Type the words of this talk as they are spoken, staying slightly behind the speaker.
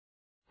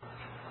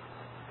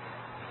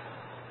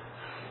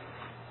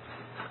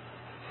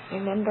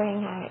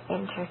remembering our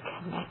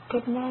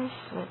interconnectedness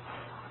with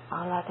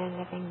all other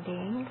living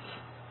beings,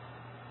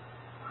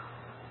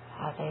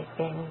 how they've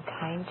been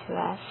kind to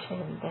us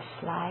in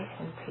this life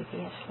and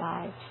previous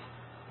lives,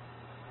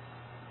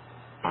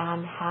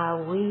 and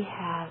how we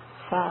have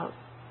felt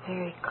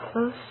very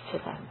close to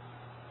them,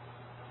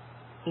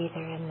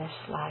 either in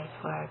this life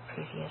or our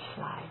previous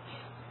lives.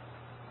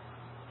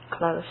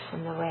 Close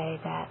in the way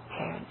that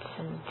parents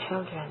and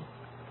children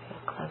feel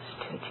close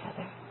to each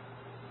other.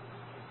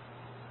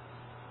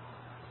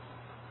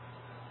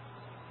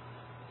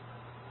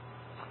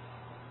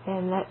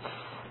 Then let's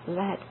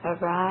let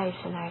arise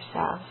in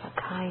ourselves a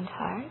kind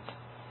heart,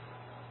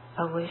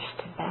 a wish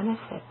to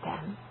benefit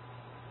them,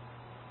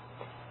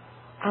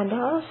 and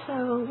also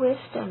a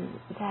wisdom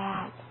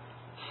that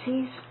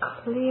sees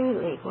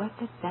clearly what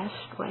the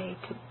best way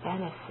to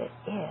benefit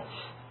is.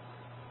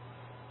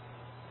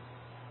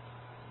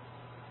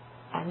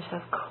 And so,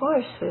 of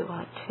course, we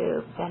want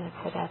to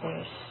benefit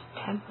others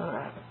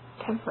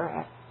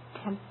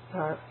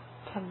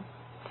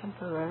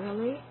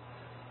temporarily,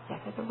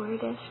 whatever the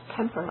word is,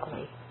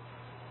 temporarily.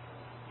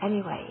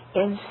 Anyway,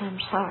 in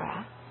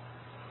samsara,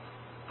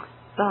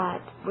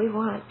 but we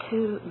want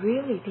to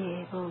really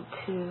be able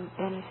to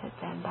benefit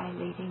them by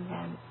leading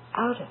them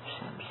out of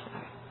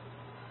samsara.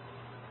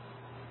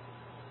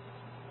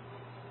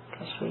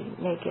 Because we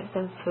may give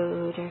them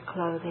food or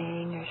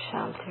clothing or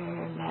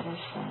shelter or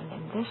medicine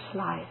in this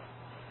life,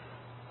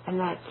 and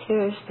that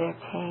cures their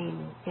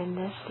pain in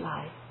this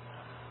life.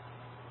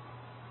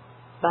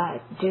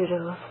 But due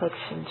to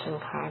afflictions and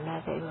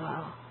karma, they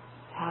will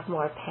have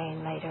more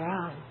pain later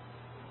on.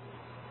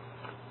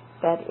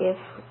 But if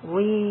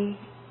we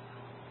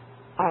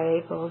are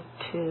able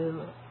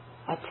to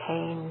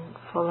attain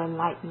full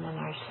enlightenment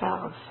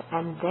ourselves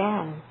and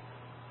then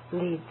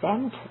lead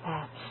them to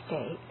that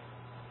state,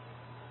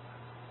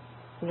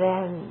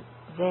 then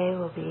they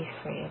will be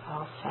free of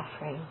all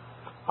suffering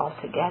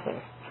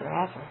altogether,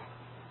 forever.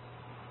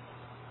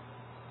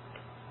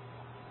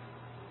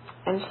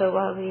 And so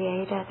while we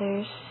aid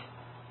others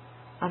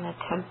on a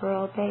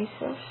temporal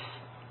basis,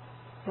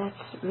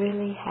 let's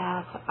really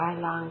have our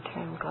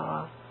long-term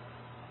goal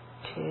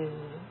to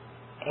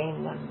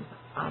aim them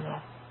on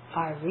a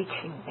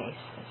far-reaching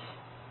basis.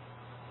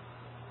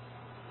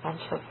 And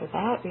so for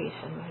that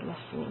reason, we're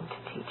listening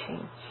to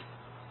teachings.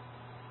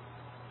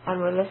 And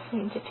we're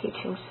listening to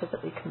teachings so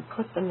that we can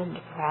put them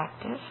into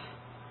practice,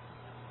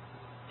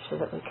 so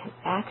that we can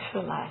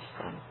actualize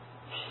them,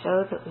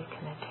 so that we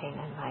can attain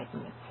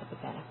enlightenment for the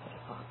benefit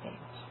of all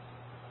beings.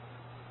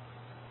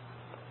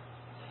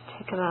 So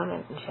take a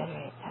moment and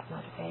generate that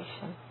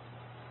motivation.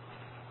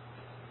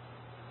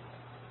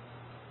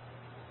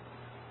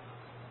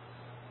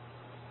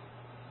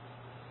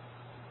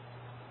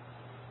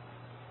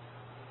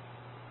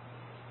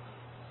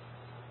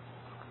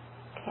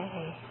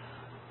 Okay.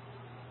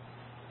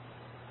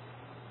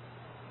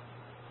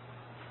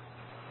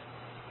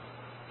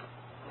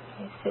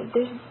 So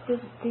there's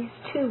these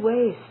two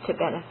ways to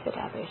benefit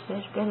others.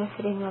 There's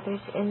benefiting others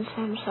in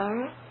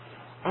samsara,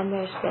 and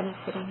there's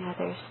benefiting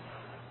others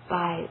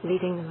by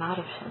leading them out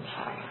of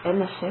samsara. In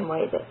the same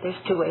way that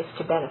there's two ways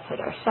to benefit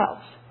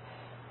ourselves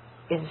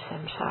in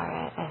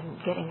samsara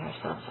and getting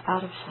ourselves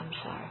out of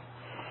samsara.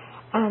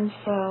 And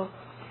so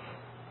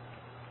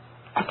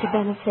to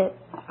benefit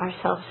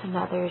ourselves and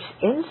others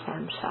in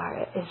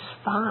samsara is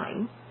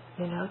fine,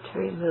 to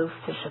remove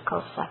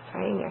physical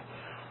suffering or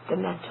the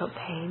mental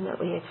pain that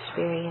we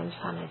experience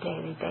on a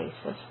daily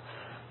basis.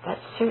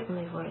 That's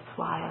certainly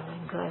worthwhile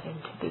and good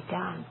and to be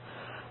done.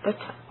 But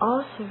to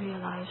also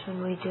realize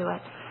when we do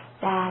it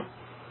that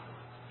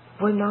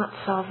we're not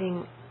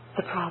solving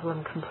the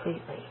problem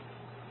completely.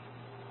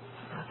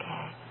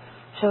 Okay?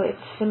 So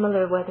it's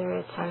similar whether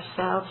it's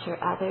ourselves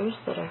or others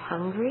that are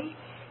hungry.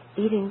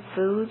 Eating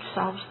food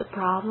solves the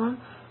problem,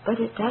 but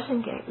it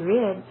doesn't get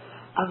rid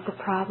of the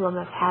problem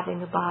of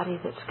having a body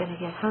that's going to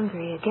get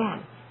hungry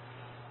again,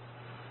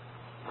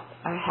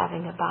 or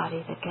having a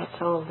body that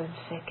gets old and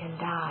sick and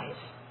dies.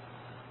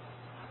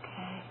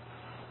 Okay?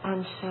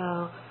 And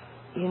so,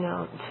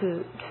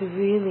 to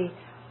really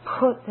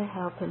put the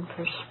help in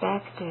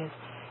perspective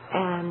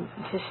and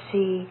to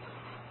see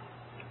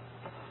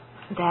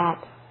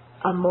that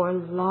a more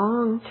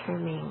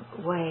long-terming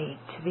way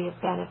to be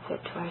of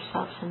benefit to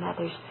ourselves and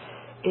others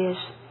is,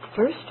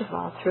 first of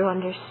all, through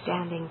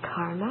understanding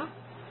karma,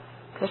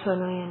 because when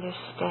we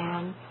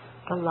understand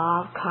the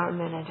law of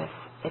karma and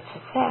its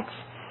effects,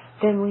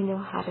 then we know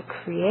how to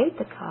create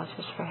the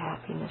causes for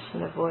happiness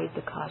and avoid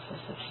the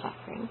causes of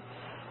suffering.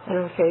 And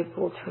if we're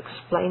able to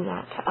explain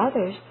that to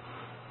others,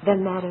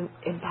 then that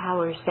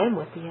empowers them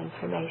with the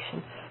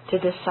information to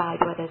decide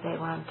whether they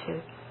want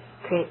to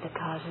create the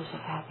causes of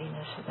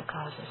happiness or the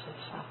causes of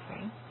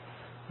suffering.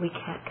 We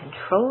can't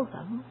control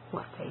them,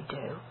 what they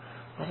do,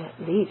 but at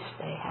least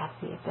they have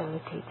the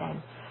ability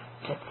then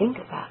to think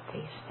about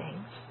these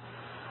things.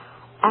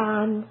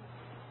 And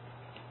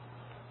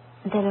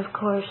then, of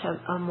course,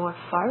 a more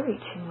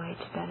far-reaching way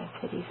to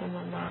benefit even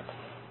than that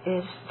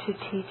is to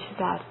teach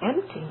about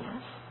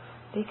emptiness,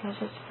 because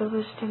it's the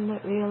wisdom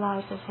that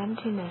realizes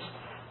emptiness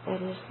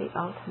that is the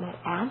ultimate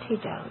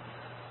antidote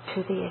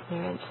to the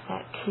ignorance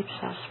that keeps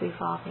us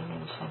revolving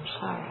in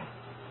samsara.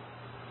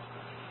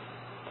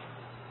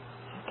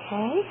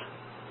 Okay?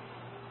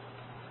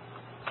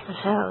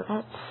 So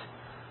that's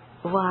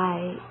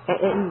why,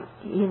 and,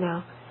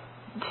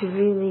 to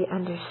really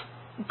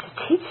to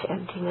teach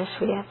emptiness,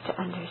 we have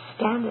to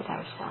understand it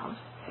ourselves.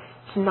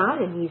 It's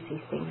not an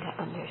easy thing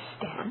to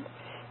understand.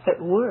 If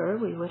it were,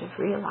 we would have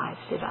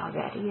realized it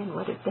already and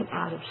would have been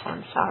out of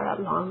samsara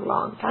a long,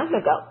 long time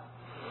ago.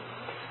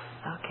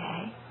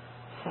 Okay?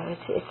 So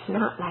it's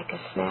not like a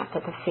snap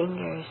of the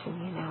fingers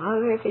and,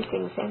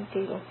 everything's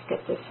empty, let's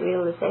get this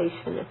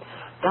realization and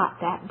got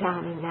that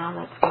done and now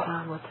let's get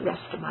on with the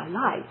rest of my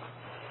life.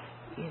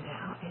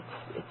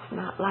 It's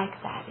not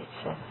like that.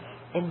 It's an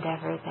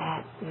endeavor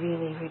that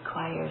really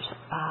requires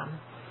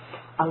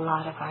a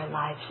lot of our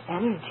life's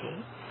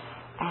energy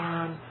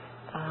and,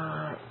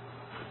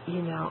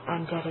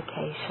 and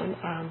dedication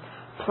and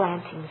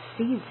planting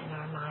seeds in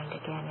our mind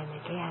again and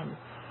again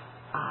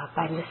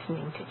by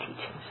listening to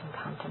teachings and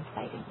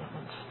contemplating them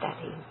and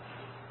studying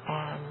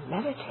and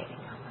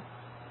meditating on them.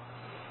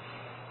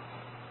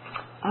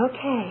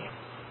 Okay.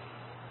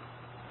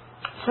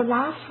 So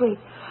last week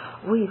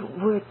we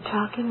were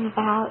talking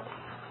about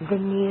the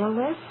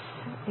nihilists.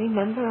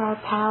 Remember our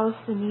pals,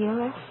 the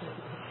nihilists?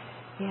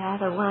 Yeah,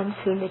 the ones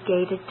who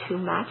negated too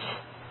much.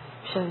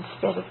 So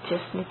instead of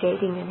just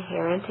negating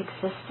inherent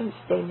existence,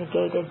 they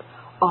negated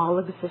all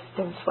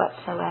existence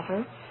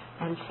whatsoever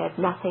and said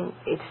nothing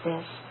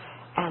exists,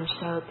 and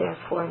so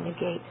therefore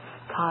negate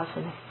cause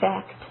and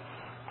effect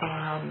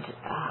and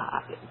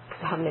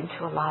come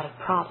into a lot of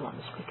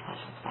problems because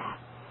of that.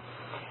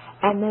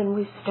 And then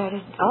we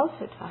started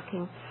also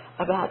talking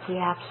about the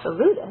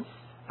absolutists,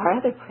 our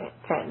other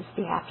friends,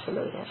 the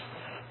absolutists,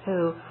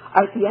 who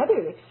are the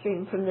other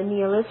extreme from the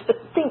nihilists, but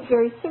think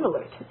very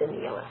similar to the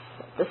nihilists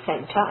at the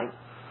same time.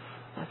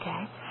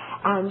 Okay?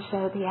 And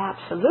so the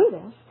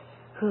absolutists,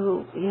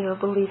 who,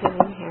 believe in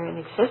inherent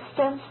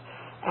existence,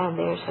 and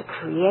there's a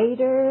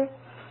creator,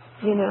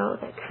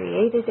 that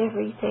created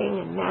everything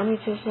and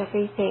manages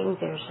everything.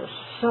 There's a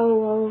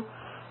soul.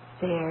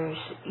 There's,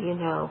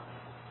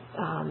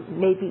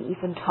 maybe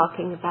even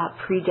talking about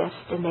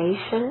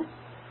predestination.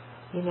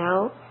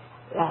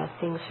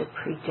 Things are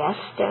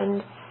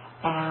predestined.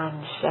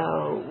 And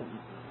so,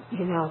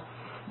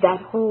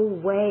 that whole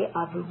way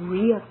of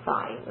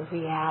reifying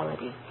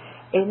reality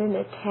in an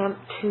attempt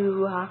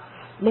to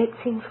make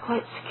things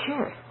quite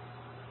secure.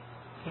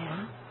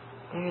 Yeah?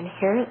 They're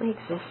inherently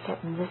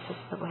existent, and this is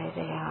the way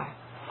they are.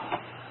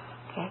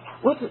 Okay.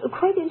 What's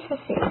quite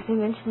interesting, as I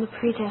mentioned, the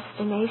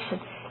predestination,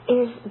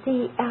 is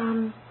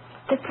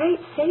the great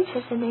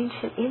sages in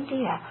ancient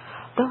India.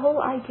 The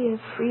whole idea of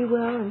free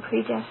will and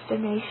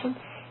predestination,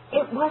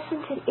 it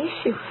wasn't an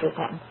issue for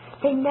them.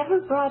 They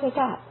never brought it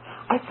up.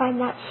 I find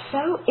that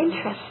so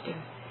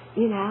interesting.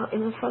 In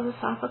the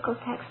philosophical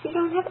text, you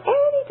don't have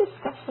any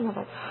discussion of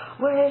it.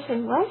 Whereas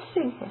in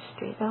Western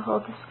history, the whole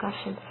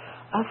discussion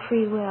of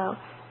free will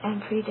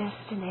and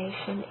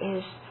predestination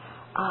is,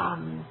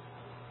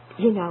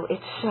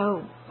 it's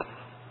so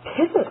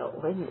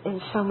pivotal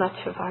in so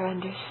much of our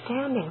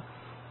understanding.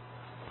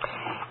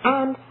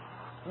 And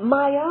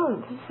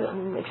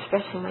I'm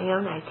expressing my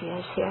own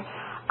ideas here,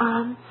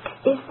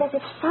 is that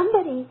if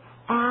somebody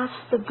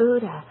asked the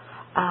Buddha,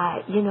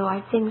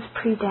 are things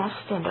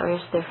predestined or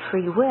is there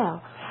free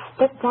will,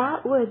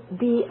 that would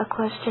be a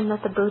question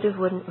that the Buddha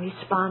wouldn't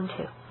respond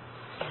to.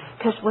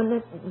 Because when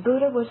the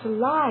Buddha was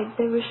alive,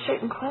 there were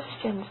certain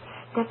questions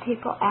that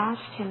people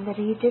asked him that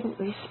he didn't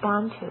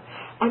respond to.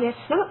 And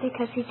it's not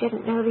because he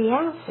didn't know the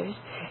answers,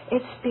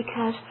 it's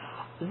because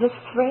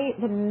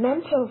the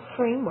mental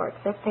framework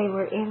that they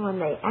were in when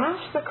they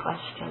asked the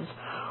questions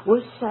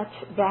was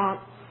such that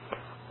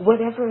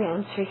whatever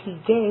answer he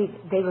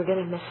gave, they were going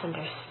to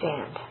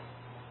misunderstand.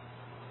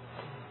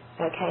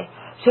 Okay?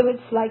 So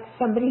it's like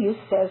somebody who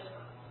says,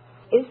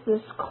 is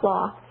this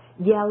cloth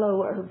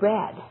yellow or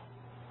red?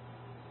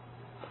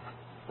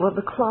 Well,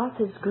 the cloth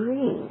is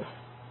green.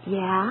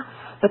 Yeah?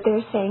 But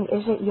they're saying,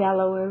 is it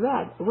yellow or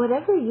red?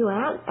 Whatever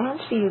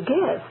answer you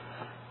give,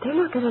 they're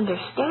not going to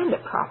understand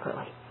it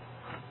properly.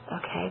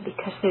 Okay?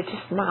 Because they're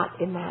just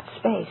not in that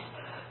space.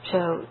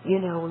 So,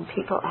 when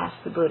people ask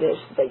the Buddha, is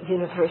the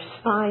universe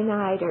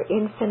finite or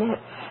infinite?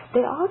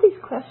 All these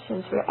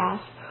questions were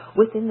asked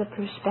within the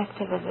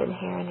perspective of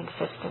inherent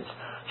existence.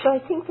 So I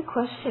think the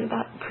question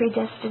about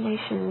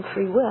predestination and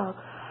free will,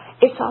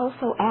 it's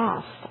also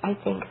asked, I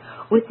think,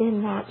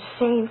 within that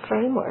same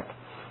framework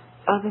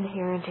of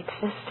inherent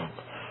existence.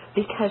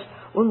 Because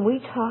when we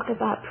talk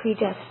about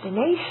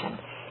predestination,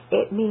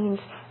 it means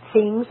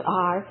things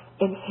are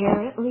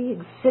inherently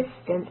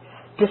existent,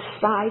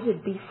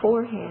 decided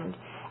beforehand,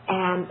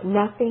 and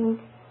nothing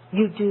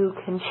you do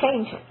can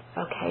change it.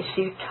 Okay,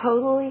 so you're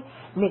totally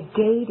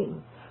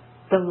negating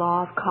the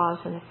law of cause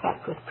and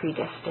effect with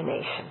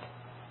predestination,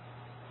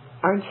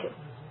 aren't you?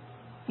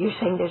 You're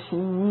saying there's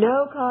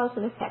no cause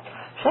and effect.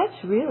 So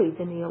that's really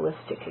the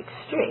nihilistic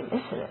extreme,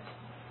 isn't it?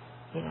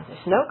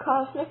 There's no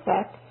cause and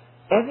effect.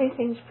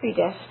 Everything's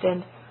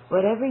predestined.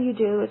 Whatever you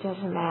do, it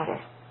doesn't matter.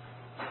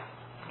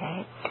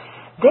 Okay?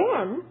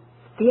 Then,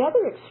 the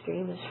other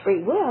extreme is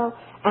free will,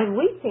 and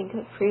we think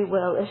of free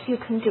will as you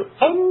can do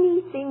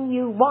anything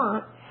you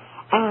want,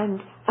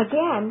 and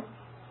again,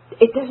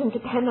 it doesn't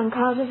depend on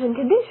causes and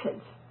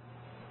conditions.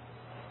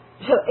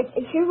 So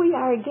here we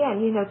are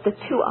again, the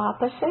two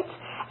opposites,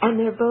 and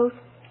they're both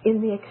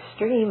in the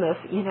extreme of,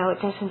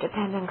 it doesn't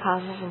depend on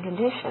causes and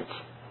conditions.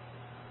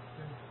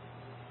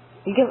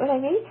 You get what I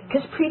mean?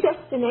 Because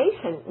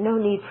predestination, no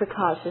need for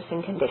causes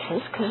and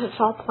conditions, because it's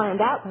all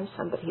planned out by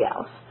somebody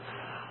else.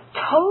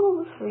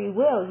 Total free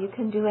will, you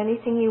can do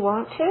anything you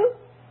want to.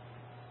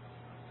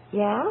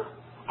 Yeah?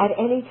 At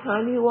any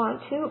time you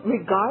want to,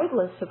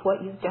 regardless of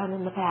what you've done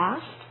in the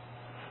past,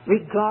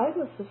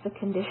 regardless of the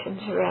conditions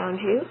around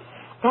you.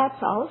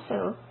 That's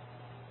also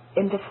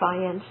in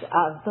defiance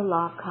of the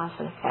law of cause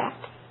and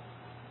effect.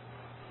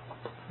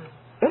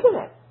 Isn't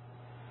it?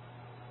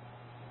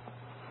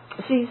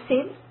 So you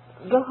see,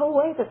 the whole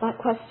way that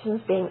question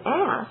is being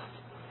asked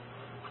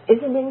is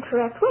an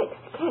incorrect way.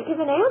 You can't give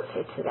an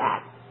answer to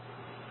that.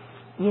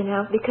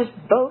 Because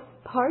both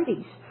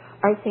parties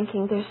are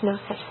thinking there's no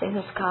such thing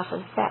as cause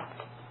and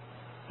effect.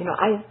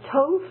 I have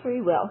total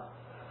free will,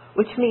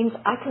 which means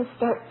I can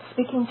start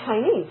speaking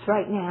Chinese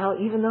right now,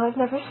 even though I've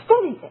never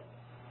studied it.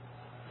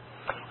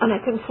 And I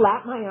can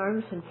flap my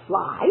arms and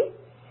fly,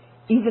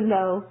 even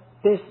though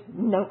there's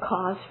no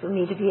cause for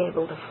me to be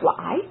able to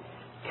fly,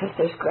 because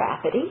there's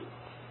gravity.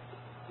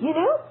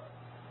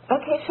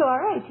 Okay, so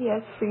our idea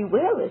of free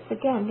will is,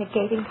 again,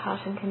 negating cause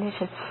and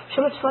condition.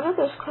 So it's one of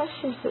those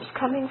questions that's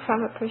coming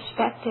from a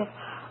perspective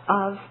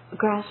of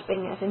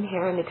grasping at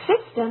inherent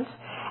existence,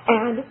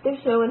 and if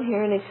there's no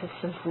inherent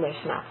existence, then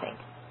there's nothing.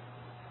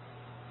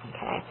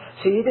 Okay,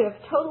 so you either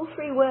have total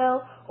free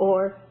will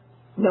or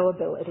no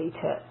ability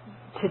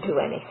to do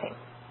anything.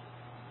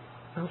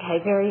 Okay,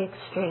 very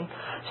extreme.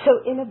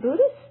 So in a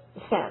Buddhist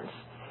sense,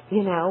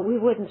 we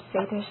wouldn't say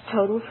there's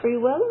total free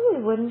will, and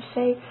we wouldn't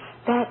say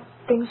that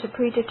things are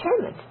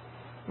predetermined.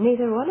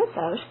 Neither one of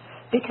those,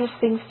 because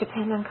things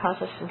depend on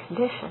causes and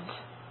conditions.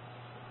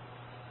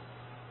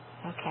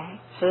 Okay,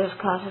 so there's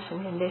causes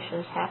and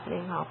conditions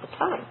happening all the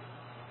time.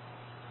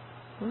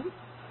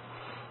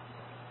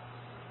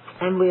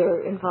 And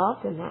we're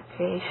involved in that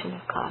creation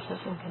of causes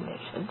and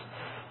conditions.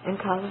 And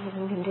causes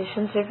and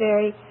conditions are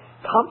very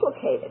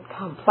complicated,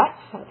 complex,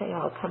 how they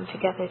all come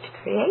together to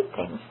create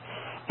things.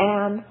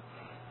 And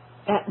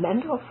that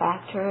mental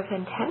factor of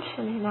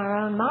intention in our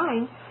own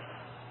mind,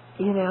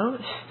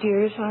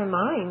 steers our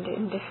mind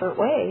in different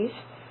ways.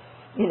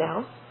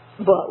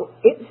 Well,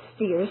 it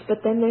steers, but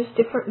then there's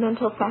different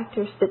mental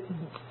factors that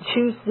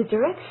choose the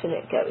direction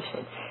it goes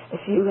in.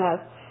 If you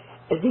have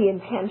the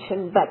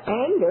intention but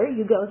anger,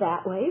 you go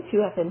that way. If you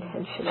have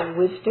intention and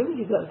wisdom,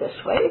 you go this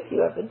way. If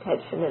you have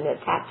intention and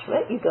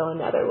attachment, you go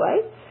another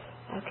way.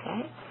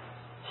 Okay?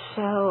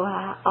 So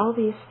all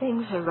these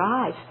things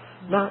arise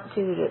not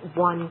due to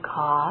one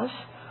cause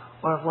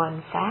or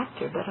one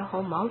factor, but a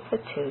whole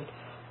multitude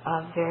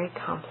of very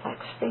complex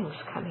things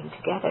coming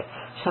together.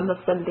 Some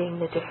of them being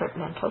the different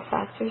mental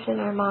factors in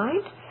our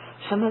mind,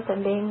 some of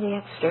them being the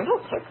external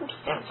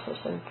circumstances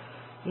and,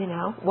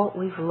 what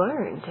we've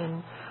learned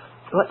and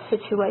what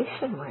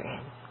situation we're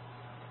in.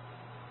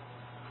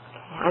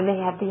 Okay, I may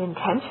have the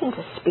intention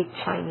to speak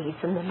Chinese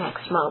in the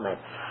next moment,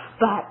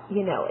 but,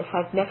 if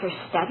I've never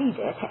studied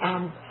it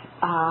and,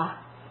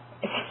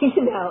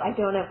 I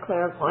don't have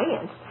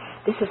clairvoyance,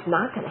 this is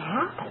not going to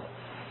happen.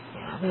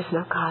 There's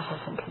no causes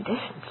and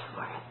conditions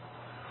for it.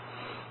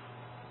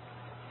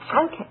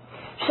 Okay,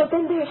 so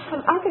then there's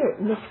some other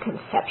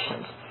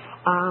misconceptions,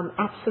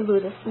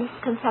 absolutist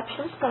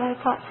misconceptions that I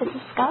thought to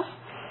discuss,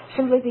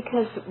 simply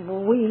because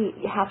we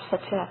have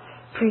such a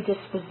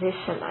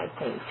predisposition, I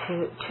think,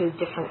 to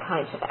different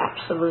kinds of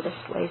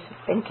absolutist ways of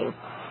thinking.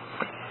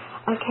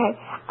 Okay,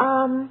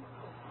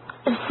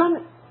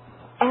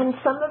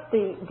 some of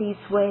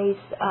these ways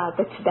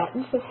the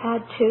Tibetans have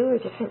had too, or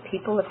different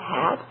people have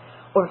had,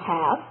 or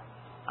have,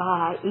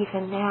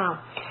 even now.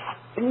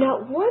 Now,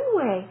 one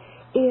way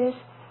is,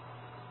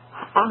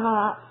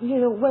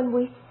 when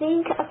we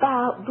think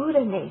about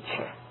Buddha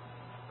nature,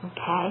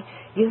 okay,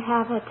 you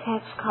have a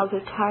text called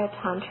Uttara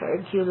Tantra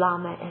or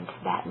Gyulama in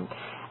Tibetan,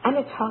 and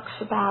it talks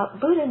about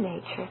Buddha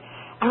nature,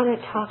 and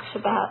it talks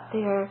about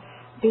there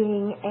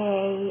being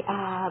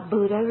a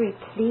Buddha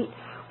replete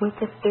with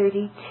the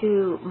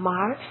 32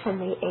 marks and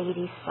the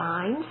 80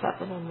 signs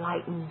of an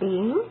enlightened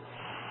being.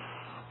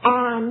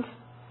 And,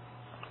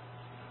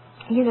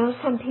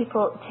 some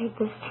people take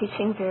this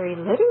teaching very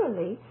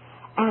literally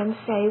and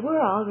say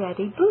we're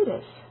already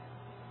Buddhas.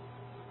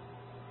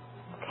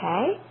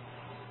 Okay?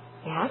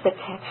 Yeah, the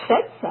text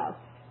said so.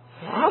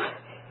 Yeah,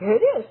 here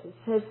it is. It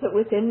says that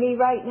within me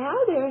right now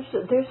there's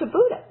a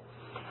Buddha.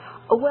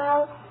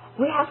 Well,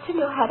 we have to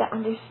know how to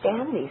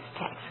understand these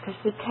texts, because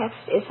the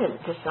text isn't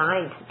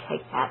designed to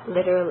take that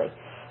literally,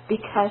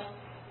 because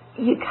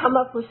you come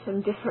up with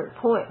some difficult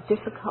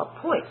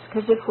points,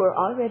 because if we're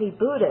already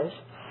Buddhas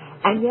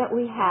and yet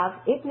we have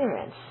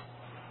ignorance,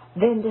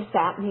 then does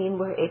that mean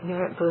we're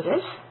ignorant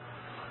Buddhas?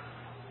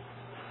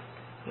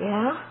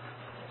 Yeah?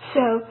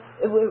 So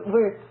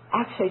we're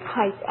actually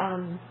quite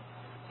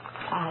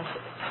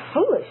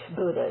foolish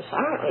Buddhas,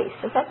 aren't we?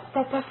 So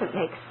that doesn't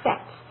make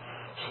sense.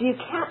 So you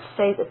can't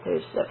say that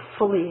there's a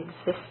fully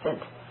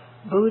existent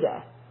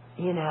Buddha,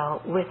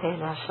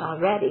 within us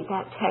already.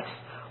 That text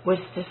was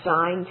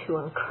designed to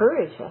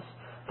encourage us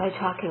by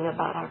talking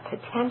about our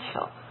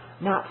potential,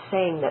 not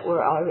saying that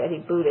we're already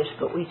Buddhas,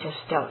 but we just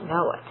don't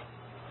know it.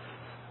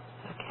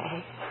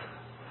 Okay?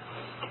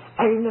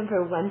 I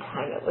remember one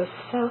time, it was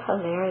so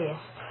hilarious.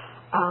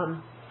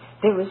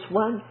 There was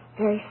one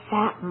very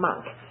fat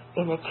monk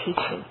in a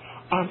teaching,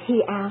 and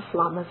he asked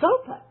Lama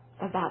Zopa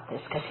about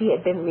this, because he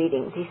had been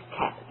reading this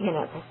text,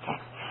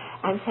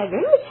 and said,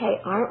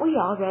 Rinpoche, aren't we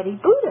already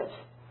Buddhas?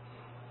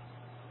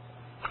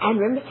 And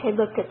Rinpoche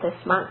looked at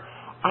this monk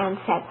and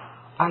said,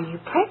 are you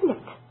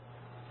pregnant?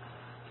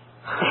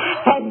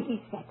 And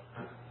he said,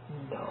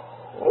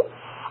 no.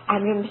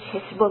 And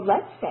Rinpoche said, well,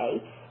 let's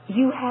say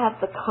you have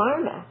the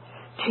karma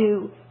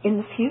to, in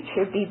the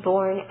future, be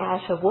born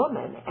as a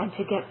woman and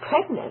to get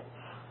pregnant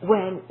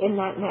when, in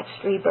that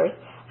next rebirth,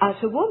 as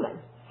a woman.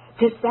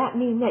 Does that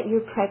mean that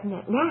you're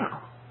pregnant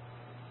now?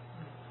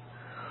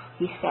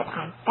 He said,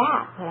 I'm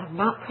fat, but I'm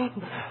not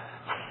pregnant.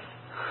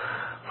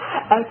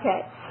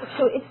 Okay,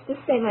 so it's the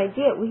same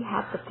idea. We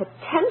have the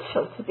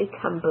potential to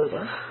become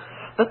Buddha,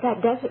 but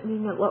that doesn't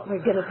mean that what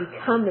we're going to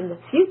become in the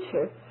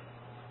future,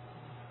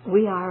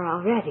 we are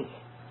already.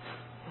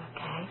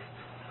 Okay?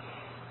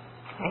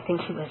 I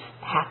think he was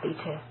happy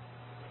to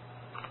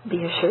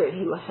be assured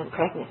he wasn't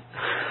pregnant.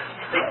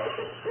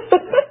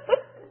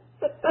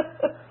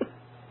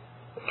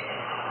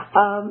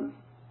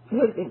 It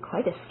would have been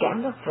quite a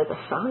scandal for the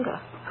Sangha.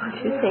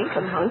 Don't you think,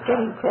 a monk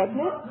getting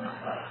pregnant?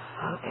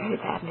 Oh, very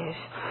bad news.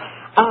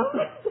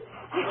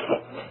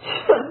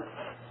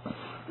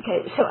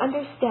 So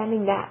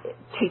understanding that,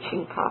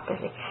 teaching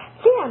properly.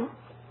 Then,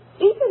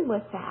 even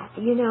with that,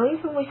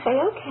 even we say,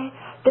 okay,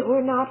 that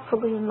we're not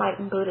fully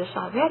enlightened Buddhas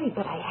already,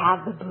 but I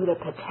have the Buddha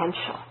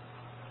potential.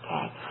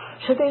 Okay?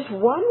 So there's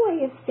one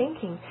way of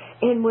thinking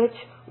in which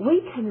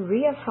we can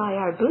reify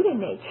our Buddha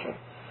nature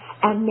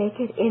and make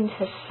it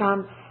into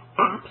some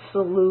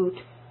absolute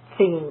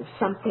thing,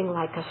 something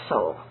like a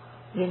soul.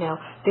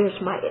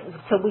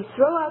 So we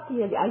throw out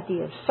the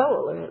idea of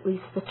soul, or at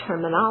least the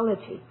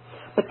terminology.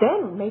 But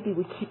then maybe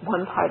we keep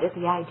one part of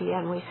the idea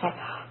and we say,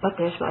 but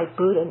there's my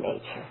Buddha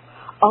nature.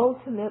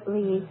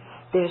 Ultimately,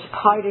 there's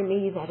part of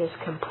me that is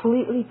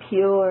completely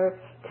pure,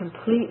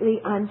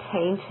 completely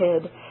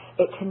untainted.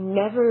 It can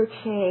never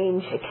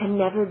change. It can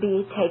never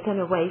be taken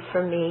away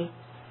from me.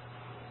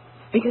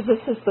 Because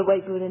this is the way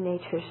Buddha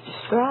nature is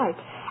described.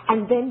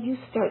 And then you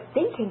start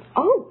thinking,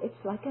 oh,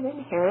 it's like an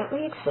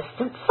inherently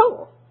existent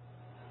soul.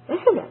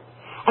 Isn't it?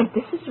 And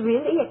this is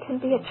really, it can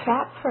be a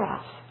trap for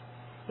us.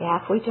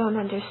 Yeah, if we don't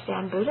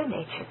understand Buddha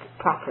nature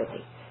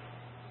properly.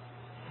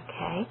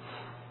 Okay?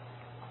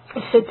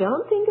 So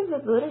don't think of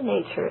the Buddha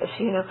nature as,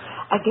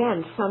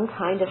 again, some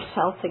kind of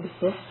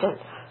self-existent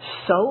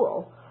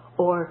soul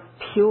or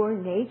pure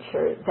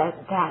nature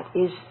that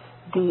is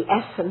the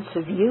essence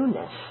of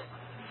you-ness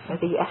or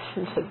the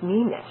essence of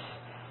me-ness.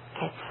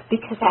 Okay?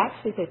 Because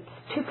actually there's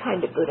two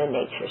kinds of Buddha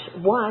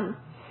natures. One,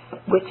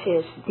 which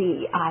is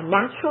the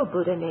natural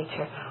Buddha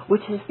nature,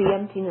 which is the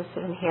emptiness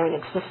of inherent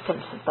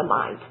existence of the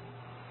mind.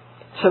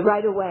 So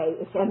right away,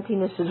 if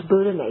emptiness is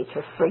Buddha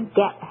nature,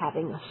 forget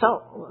having a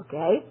soul,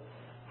 okay?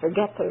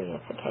 Forget the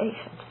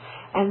reifications.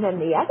 And then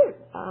the other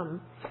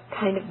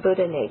kind of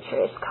Buddha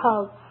nature is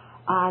called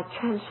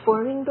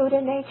transforming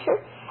Buddha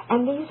nature.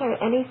 And these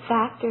are any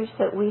factors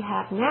that we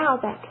have now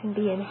that can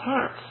be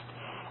enhanced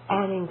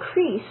and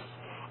increased,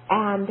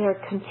 and their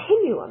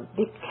continuum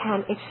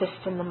can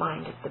exist in the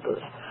mind of the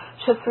Buddha.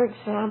 So, for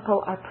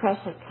example, our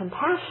present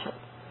compassion.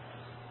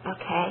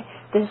 Okay,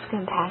 this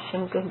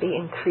compassion can be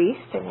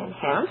increased and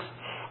enhanced,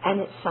 and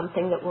it's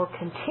something that will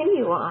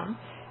continue on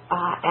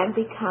and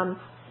become,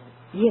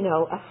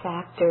 a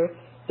factor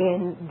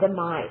in the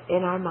mind,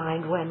 in our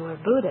mind when we're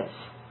Buddhas.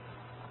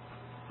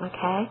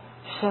 Okay,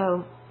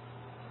 so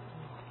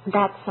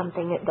that's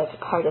something that's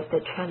part of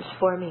the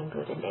transforming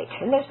Buddha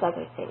nature, and there's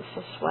other things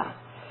as well.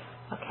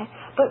 Okay,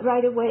 but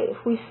right away,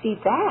 if we see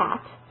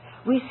that,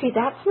 we see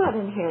that's not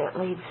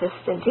inherently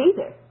existent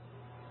either.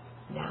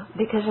 No,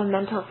 because a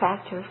mental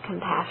factor of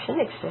compassion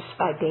exists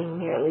by being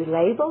merely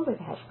labeled.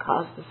 It has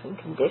causes and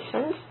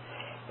conditions.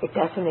 It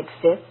doesn't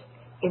exist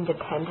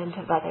independent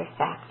of other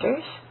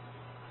factors.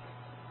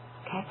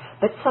 Okay,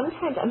 but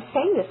sometimes, I'm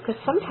saying this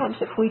because sometimes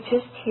if we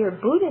just hear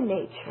Buddha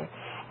nature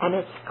and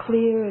it's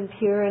clear and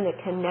pure and it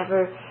can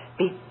never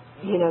be,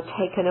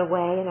 taken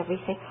away and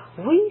everything,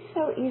 we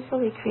so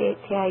easily create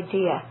the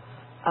idea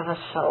of a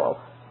soul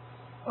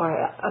or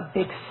a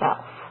big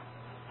self.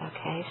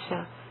 Okay,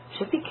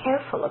 so be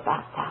careful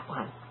about that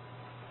one.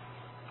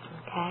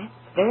 Okay?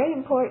 Very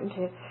important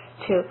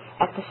to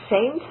at the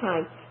same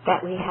time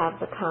that we have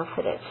the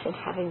confidence in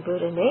having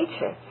Buddha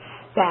nature,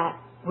 that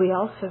we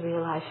also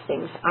realize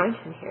things aren't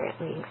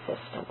inherently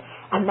existent.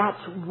 And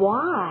that's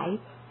why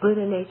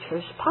Buddha nature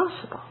is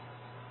possible.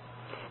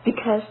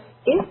 Because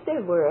if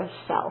there were a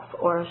self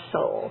or a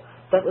soul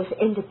that was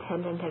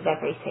independent of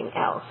everything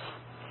else,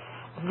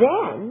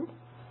 then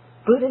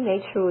Buddha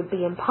nature would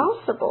be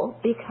impossible,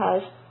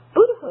 because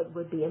Buddhahood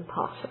would be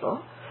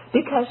impossible,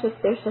 because if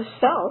there's a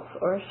self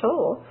or a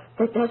soul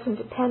that doesn't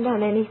depend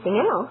on anything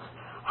else,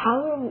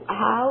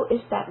 how is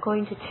that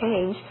going to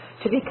change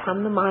to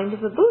become the mind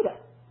of a Buddha?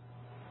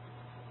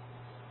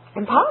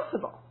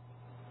 Impossible.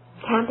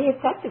 Can't be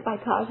affected by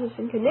causes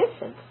and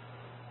conditions.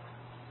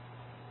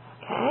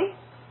 Okay?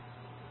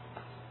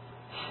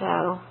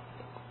 So,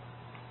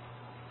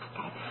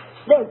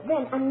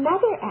 then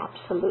another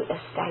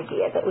absolutist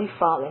idea that we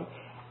fall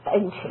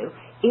into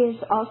is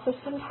also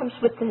sometimes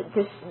with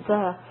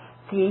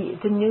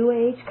the New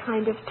Age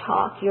kind of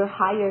talk, your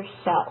higher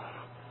self.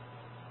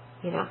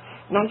 You know,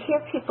 and I hear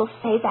people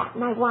say that,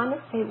 and I want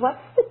to say,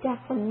 what's the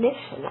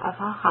definition of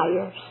a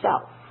higher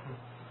self?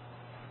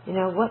 You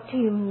know, what do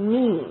you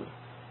mean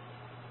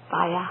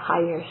by a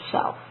higher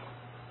self?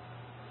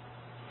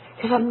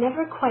 Because I'm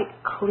never quite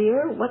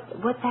clear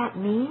what that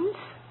means.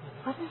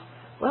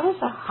 What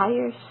does a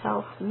higher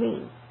self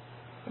mean?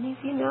 Any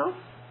of you know?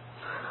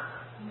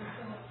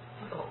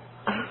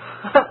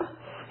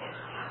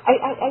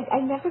 I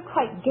never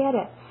quite get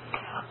it.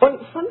 Or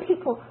some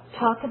people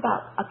talk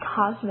about a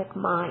cosmic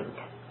mind,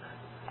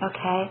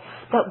 okay?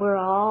 That we're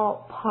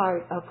all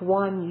part of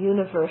one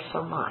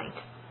universal mind.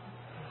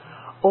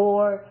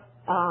 Or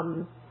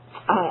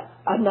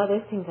another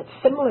thing that's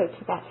similar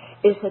to that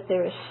is that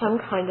there is some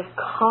kind of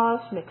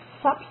cosmic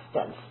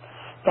substance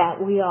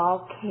that we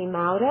all came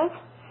out of,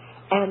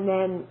 and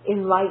then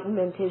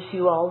enlightenment is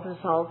you all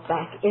dissolve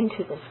back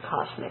into this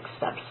cosmic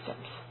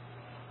substance.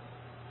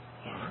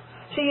 Yeah.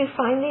 So you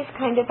find these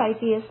kind of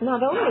ideas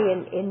not only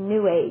in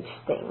New Age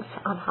things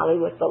on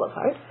Hollywood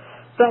Boulevard,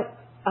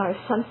 or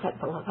Sunset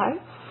Boulevard,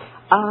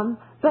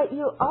 but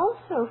you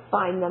also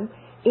find them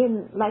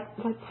in, like,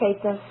 let's say,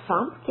 the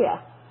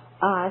Samkhya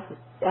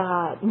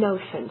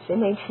notions.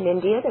 In ancient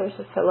India, there was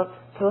a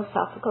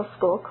philosophical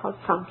school called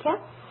Samkhya,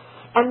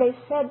 and they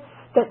said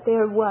that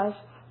there was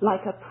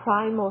like a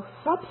primal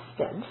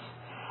substance,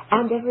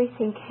 and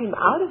everything came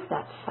out of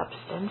that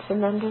substance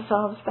and then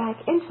dissolves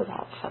back into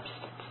that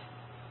substance.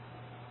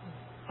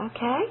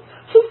 Okay?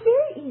 So it's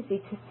very easy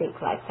to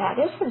think like that,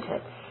 isn't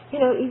it? You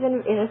know,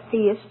 even in a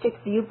theistic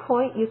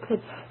viewpoint, you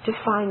could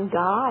define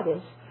God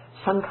as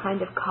some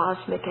kind of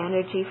cosmic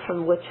energy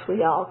from which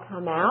we all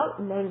come out,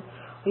 and then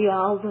we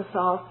all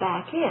dissolve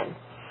back in.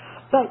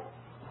 But,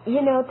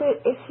 you know,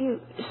 if you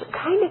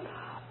kind of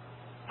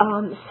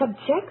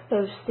subject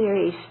those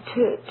theories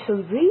to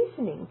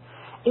reasoning,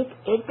 it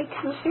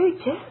becomes very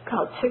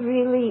difficult to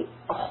really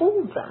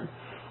hold them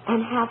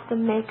and have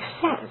them make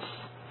sense.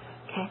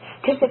 Okay?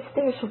 Because if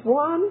there's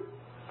one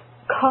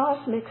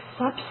cosmic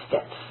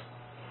substance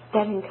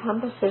that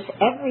encompasses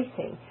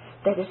everything,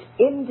 that is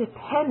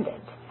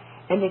independent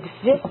and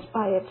exists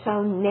by its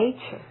own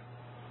nature,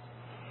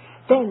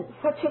 then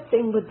such a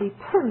thing would be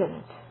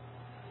permanent,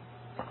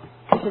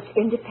 because it's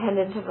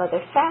independent of other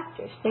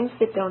factors. Things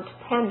that don't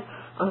depend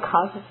on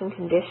causes and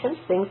conditions,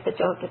 things that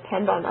don't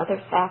depend on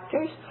other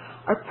factors,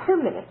 are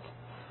permanent.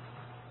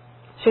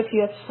 So if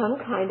you have some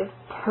kind of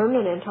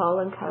permanent,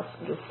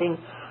 all-encompassing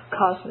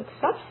cosmic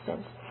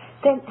substance,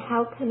 then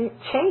how can it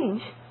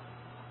change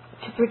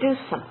to produce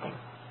something?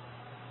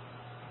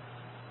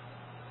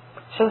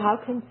 So how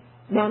can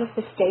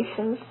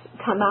manifestations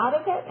come out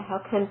of it? How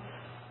can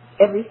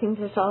everything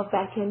dissolve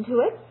back into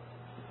it?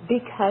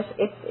 Because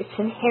if it's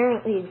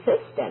inherently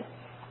existent,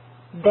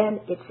 then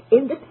it's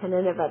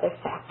independent of other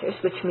factors,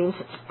 which means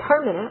it's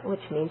permanent,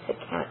 which means it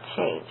can't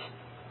change.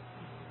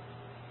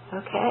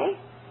 Okay?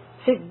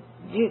 So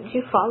do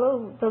you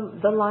follow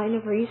the line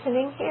of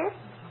reasoning here?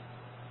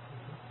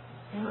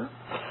 Yeah.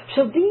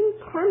 So being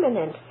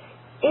permanent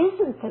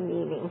isn't the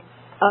meaning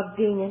of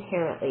being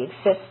inherently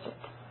existent.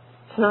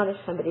 It's not if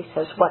somebody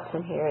says, what's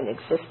inherent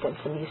existence,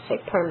 and you say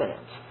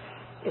permanence.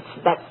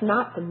 That's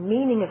not the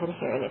meaning of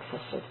inherent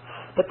existence.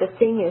 But the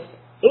thing is,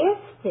 if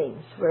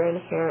things were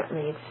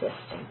inherently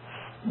existing,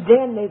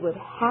 then they would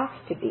have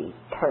to be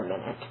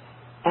permanent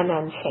and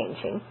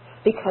unchanging,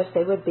 because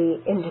they would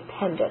be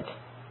independent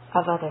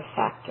of other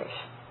factors.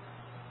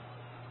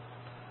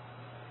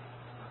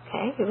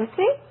 Okay, you with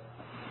me?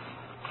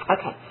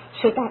 Okay,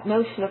 so that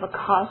notion of a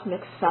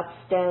cosmic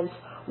substance,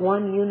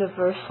 one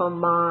universal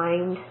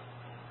mind,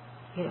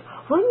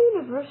 one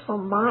universal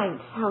mind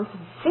sounds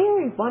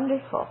very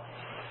wonderful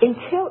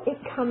until it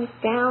comes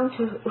down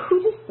to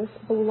who does this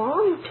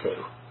belong to?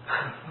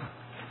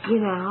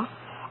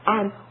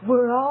 And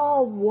we're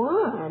all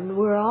one.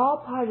 We're all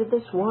part of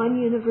this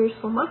one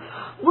universal mind.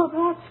 Well,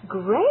 that's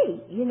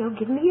great.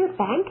 Give me your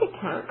bank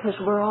account because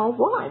we're all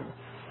one.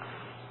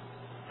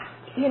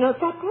 That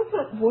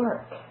doesn't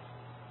work.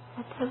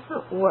 That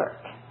doesn't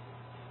work.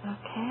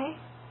 Okay?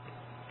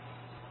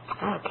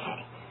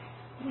 Okay.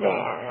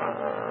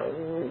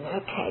 Then,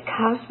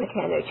 cosmic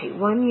energy,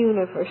 one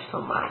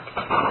universal mind.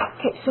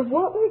 Okay, so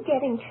what we're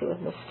getting to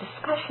in this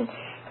discussion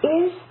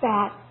is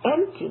that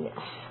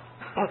emptiness,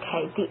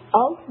 the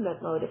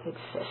ultimate mode of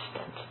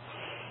existence,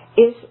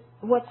 is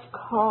what's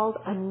called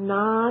a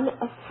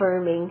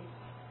non-affirming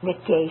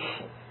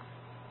negation.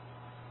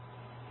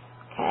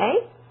 Okay?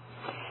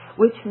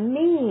 Which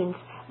means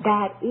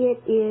that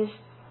it's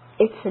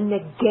a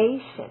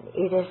negation.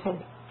 It is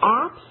an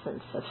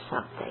absence of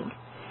something.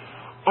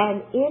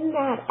 And in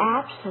that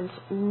absence,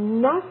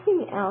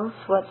 nothing else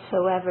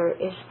whatsoever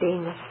is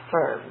being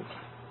affirmed.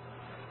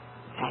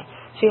 Okay?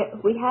 So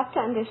we have to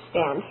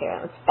understand here,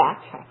 let's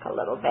backtrack a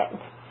little bit,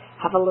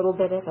 have a little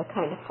bit of a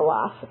kind of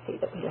philosophy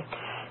that we do.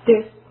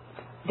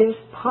 There's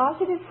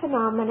positive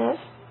phenomena,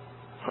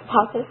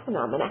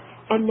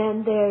 and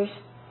then there's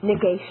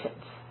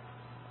negations,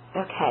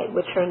 okay,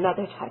 which are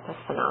another type of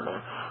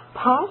phenomena.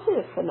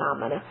 Positive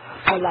phenomena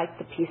are like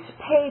the piece of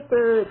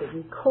paper, the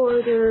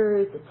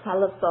recorder, the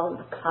telephone,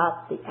 the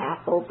cup, the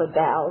apple, the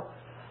bell,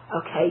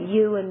 okay,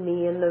 you and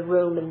me in the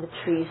room and the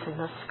trees and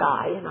the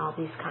sky and all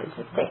these kinds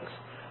of things.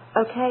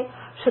 Okay?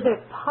 So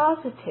they're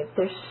positive.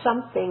 There's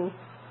something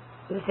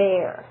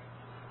there.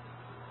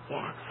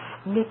 Yeah.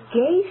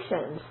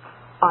 Negations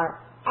are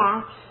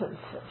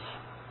absences.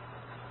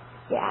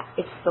 Yeah.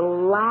 It's the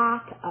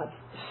lack of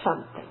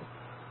something.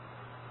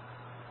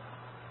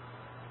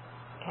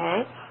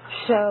 Okay?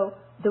 So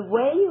the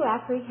way you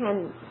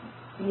apprehend,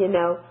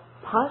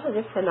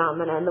 positive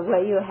phenomena and the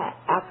way you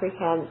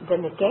apprehend the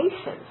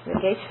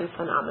negation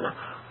phenomena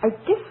are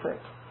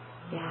different.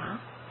 Yeah?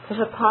 Because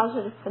a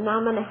positive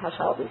phenomena has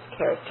all these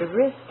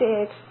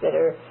characteristics that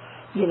are,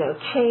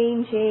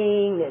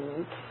 changing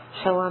and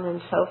so on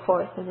and so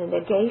forth. And the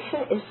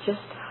negation is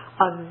just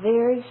a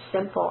very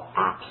simple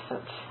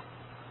absence.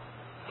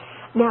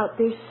 Now,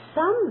 there's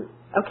so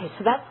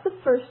that's the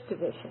first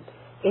division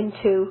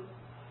into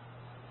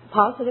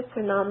positive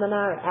phenomena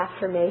or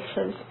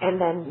affirmations and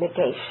then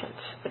negations,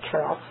 which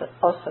are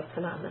also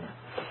phenomena.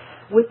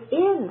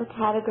 Within the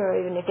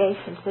category of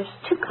negations, there's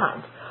two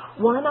kinds.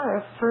 One are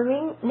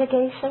affirming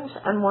negations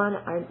and one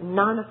are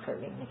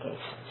non-affirming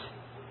negations.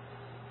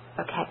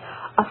 Okay.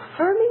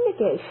 Affirming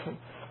negation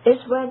is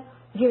when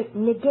you're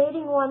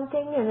negating one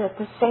thing and at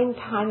the same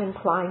time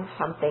implying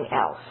something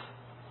else.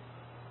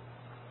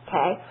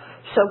 Okay?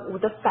 So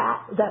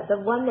the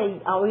one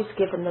they always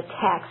give in the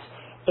text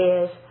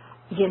is,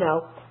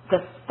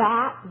 the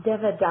fat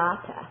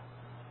Devadatta.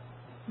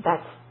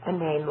 That's a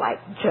name like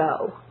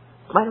Joe.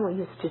 Why don't we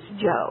use just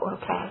Joe,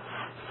 okay?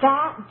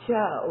 Fat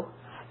Joe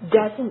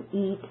doesn't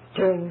eat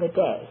during the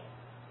day.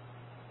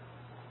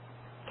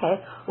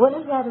 Okay? What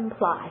does that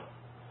imply?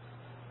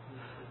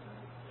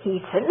 He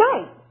eats at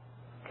night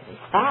because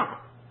he's fat.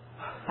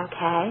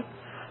 Okay?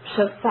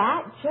 So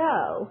Fat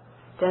Joe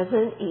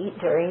doesn't eat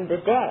during the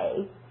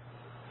day.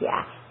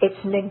 Yeah.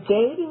 It's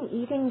negating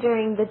eating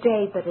during the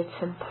day, but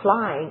it's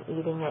implying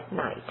eating at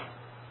night.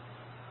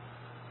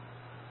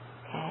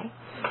 Okay?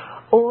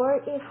 Or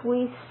if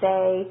we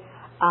say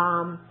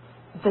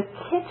the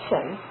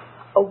kitchen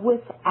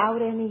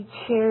without any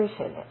chairs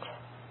in it.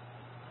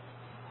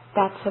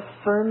 That's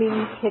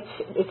affirming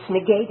kitchen. It's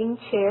negating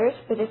chairs,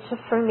 but it's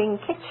affirming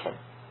kitchen,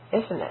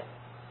 isn't it?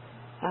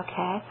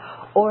 Okay?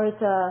 Or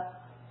the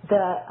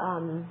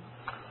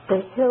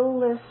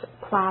hillless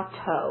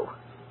plateau.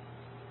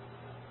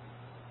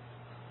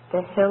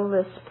 The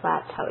hillless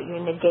plateau. You're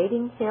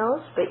negating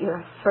hills, but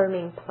you're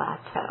affirming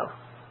plateau.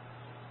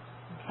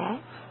 Okay?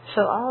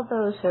 So all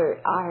those are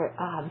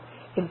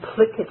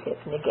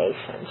implicative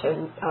negations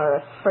or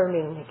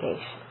affirming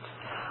negations.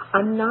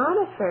 A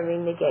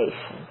non-affirming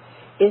negation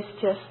is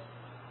just,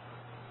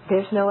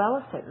 there's no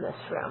elephant in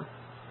this room.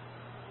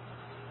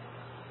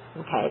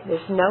 Okay?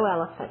 There's no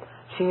elephant.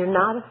 So you're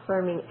not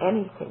affirming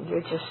anything.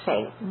 You're just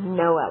saying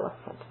no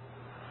elephant.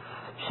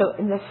 So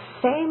in the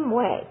same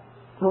way,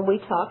 when we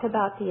talk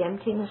about the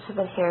emptiness of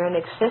inherent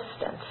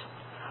existence,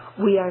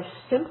 we are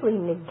simply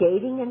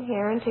negating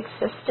inherent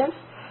existence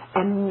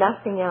and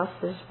nothing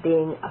else is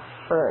being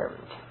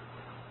affirmed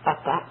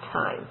at that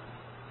time.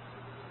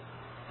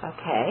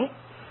 Okay?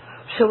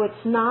 So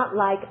it's not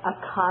like a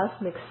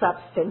cosmic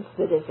substance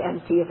that is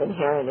empty of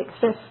inherent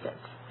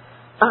existence.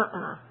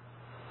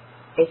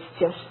 It's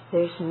just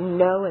there's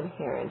no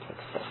inherent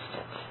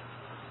existence.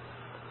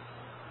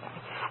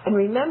 And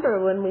remember,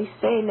 when we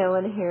say no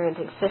inherent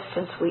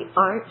existence, we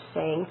aren't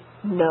saying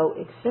no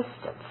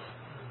existence.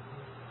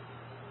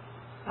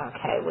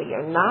 Okay, we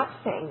are not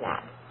saying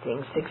that.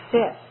 Things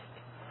exist.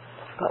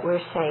 But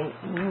we're saying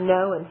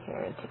no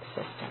inherent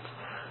existence.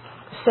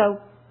 So,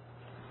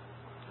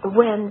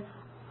 when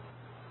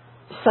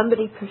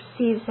somebody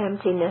perceives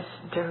emptiness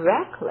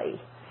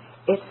directly,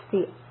 it's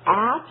the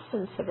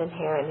absence of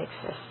inherent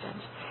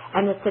existence.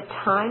 And at the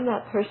time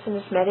that person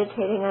is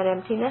meditating on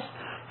emptiness,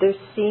 they're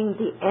seeing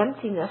the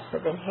emptiness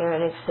of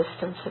inherent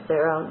existence of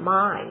their own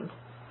mind.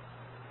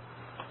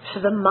 So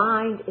the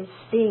mind is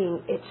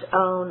seeing its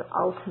own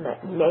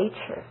ultimate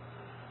nature,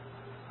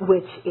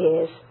 which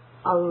is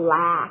a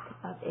lack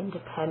of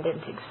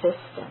independent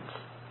existence.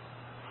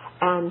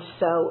 And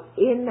so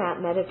in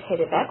that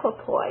meditative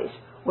equipoise,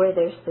 where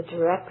there's the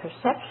direct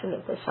perception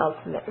of this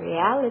ultimate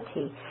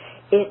reality,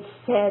 it's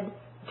said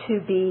to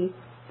be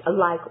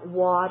like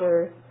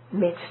water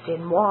mixed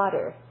in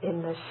water,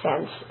 in the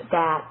sense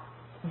that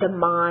the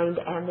mind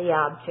and the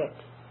object,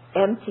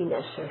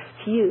 emptiness, are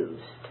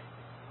fused.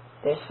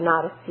 There's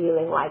not a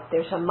feeling like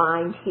there's a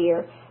mind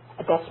here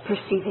that's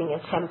perceiving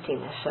its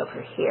emptiness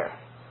over here.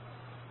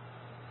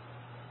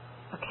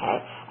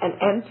 Okay? And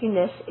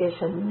emptiness is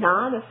a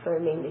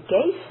non-affirming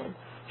negation.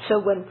 So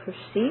when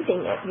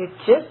perceiving it, you're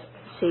just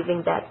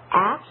perceiving that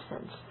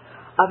absence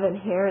of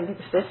inherent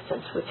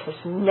existence, which has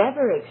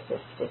never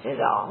existed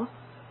at all.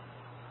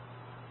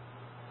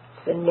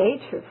 It's the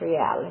nature of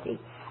reality.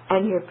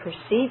 And you're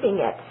perceiving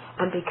it.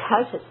 And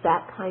because it's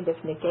that kind of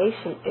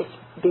negation, it's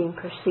being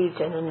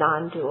perceived in a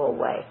non-dual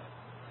way.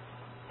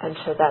 And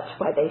so that's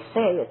why they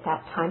say at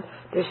that time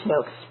there's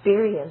no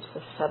experience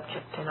of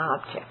subject and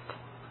object.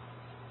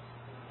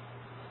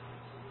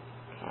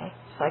 Okay?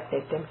 It's like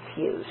they've been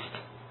fused.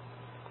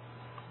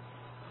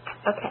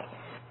 Okay.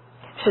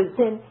 So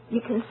then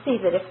you can see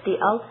that if the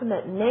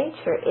ultimate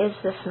nature is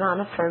this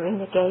non-affirming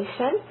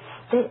negation,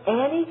 then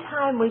any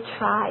time we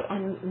try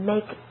and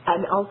make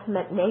an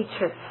ultimate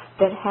nature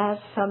that has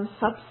some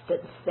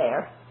substance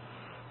there,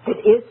 that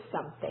is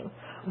something,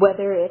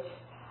 whether it's,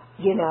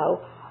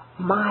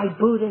 my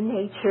Buddha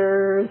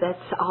nature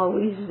that's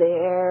always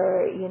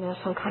there,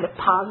 some kind of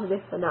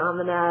positive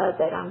phenomena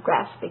that I'm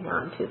grasping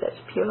onto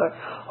that's pure,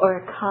 or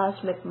a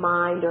cosmic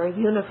mind, or a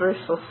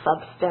universal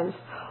substance,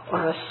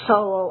 or a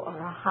soul, or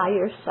a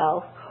higher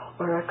self,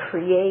 or a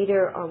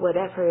creator, or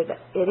whatever it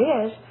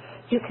is,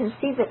 you can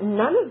see that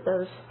none of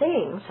those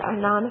things are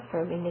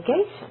non-affirming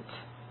negations.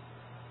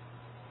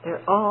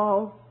 They're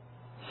all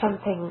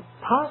something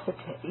positive,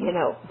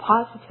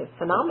 positive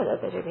phenomena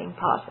that are being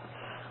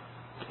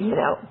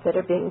that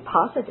are being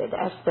posited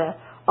as the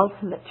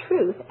ultimate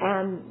truth.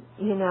 And,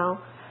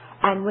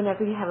 and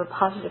whenever you have a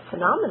positive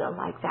phenomena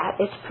like that,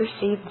 it's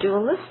perceived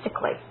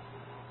dualistically.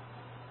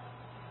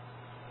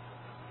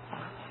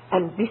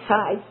 And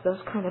besides, those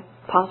kind of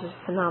positive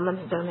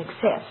phenomena don't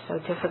exist, so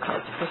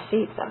difficult to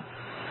perceive them.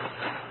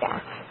 Yeah.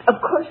 Of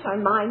course, our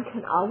mind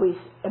can always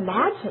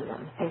imagine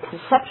them and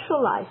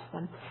conceptualize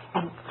them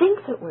and think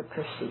that we're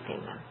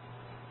perceiving them.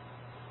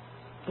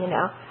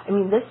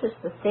 This is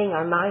the thing.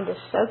 Our mind is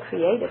so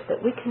creative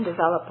that we can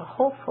develop a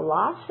whole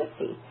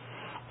philosophy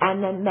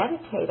and then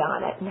meditate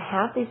on it and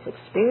have these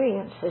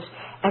experiences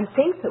and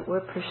think that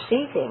we're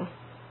perceiving,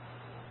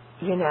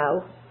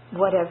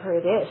 whatever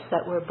it is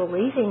that we're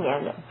believing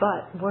in,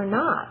 but we're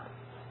not.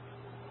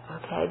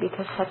 Okay?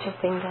 Because such a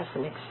thing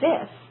doesn't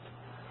exist.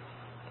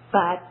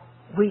 But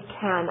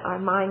our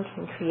mind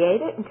can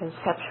create it and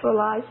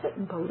conceptualize it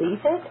and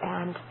believe it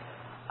and,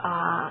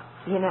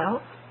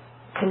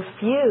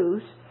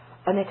 confuse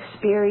an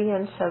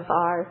experience of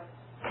our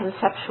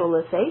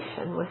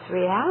conceptualization with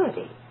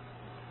reality.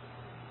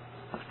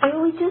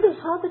 And we do this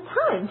all the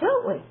time,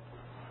 don't we?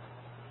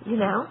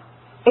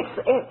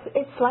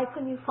 It's like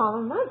when you fall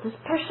in love. This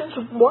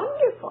person's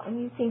wonderful, and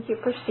you think you're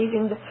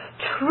perceiving the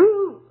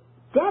true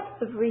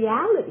depth of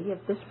reality of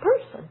this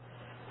person.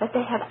 That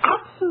they have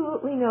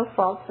absolutely no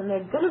faults and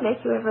they're going to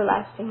make you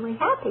everlastingly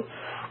happy.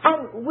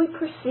 And we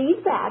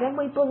perceive that and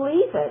we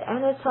believe it,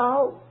 and it's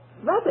all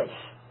rubbish.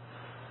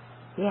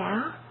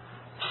 Yeah?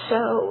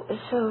 So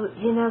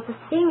the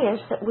thing is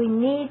that we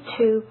need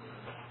to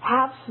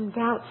have some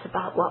doubts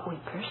about what we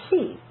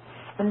perceive.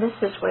 And this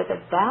is where the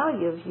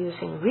value of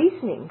using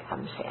reasoning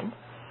comes in,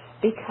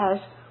 because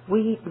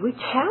we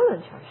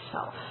challenge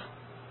ourselves.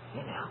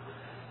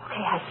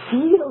 Okay, I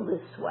feel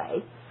this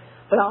way.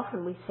 But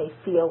often we say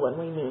feel when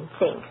we mean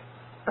think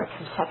or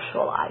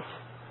conceptualize.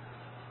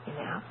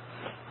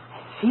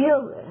 I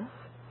feel this.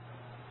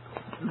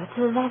 But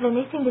does it have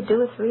anything to do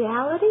with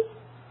reality?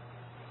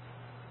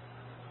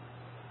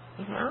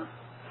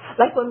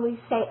 Like when we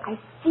say, I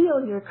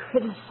feel you're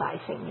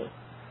criticizing me.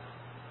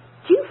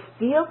 Do you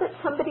feel that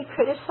somebody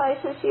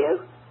criticizes you?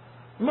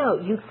 No,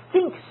 you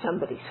think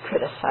somebody's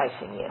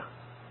criticizing you.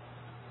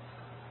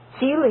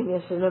 Feeling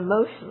is an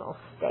emotional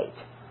state.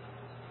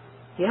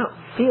 You don't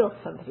feel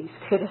somebody's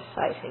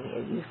criticizing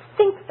you. You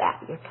think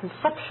that. You're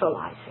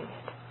conceptualizing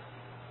it.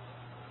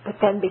 But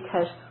then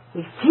because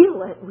we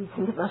feel it, we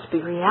think it must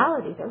be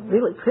reality. They're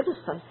really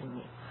criticizing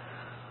me.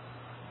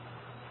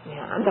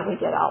 And then we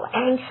get all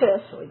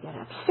anxious, and we get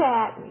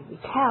upset, and we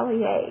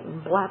retaliate,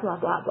 and blah, blah,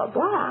 blah, blah,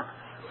 blah,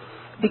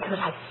 because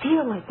I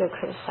feel like they're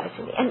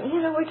criticizing me. And,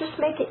 we're just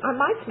our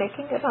mind's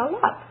making it all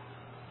up.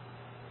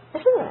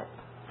 Isn't it?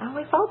 And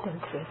we've all been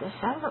through this,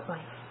 haven't we?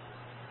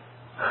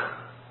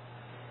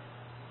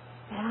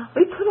 Yeah,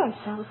 we put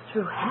ourselves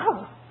through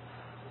hell.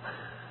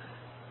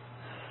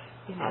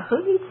 Who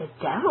needs a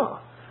devil?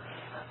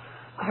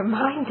 Our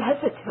mind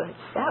does it to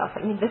itself.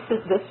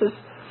 This is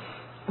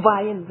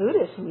why in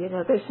Buddhism,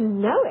 there's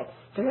no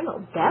external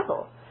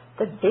devil.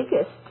 The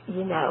biggest,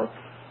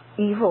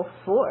 evil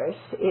force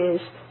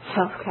is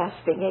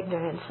self-grasping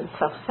ignorance and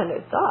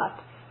self-centered thought.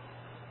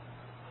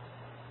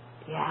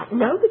 Yeah,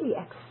 nobody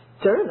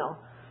external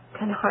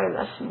can harm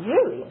us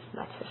nearly as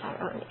much as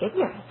our own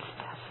ignorance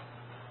does.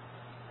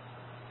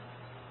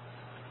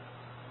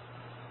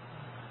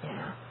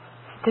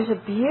 There's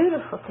a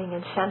beautiful thing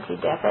in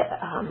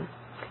Shantideva, I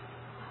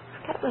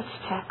forget which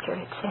chapter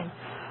it's in,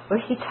 where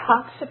he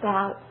talks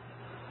about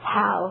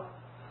how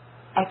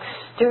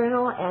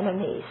external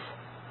enemies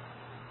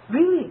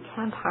really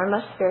can't harm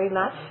us very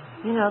much.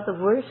 You know, the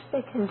worst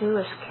they can do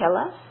is kill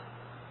us.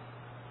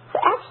 The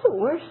absolute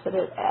worst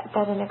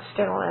that an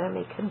external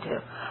enemy can do.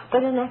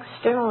 But an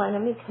external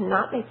enemy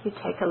cannot make you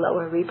take a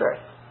lower rebirth.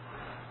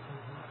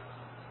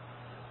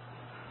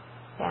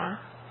 Yeah?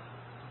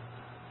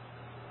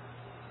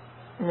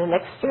 And an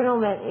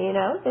external, you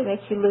know, they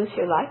make you lose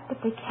your life,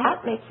 but they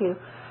can't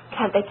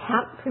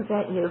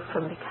prevent you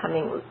from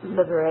becoming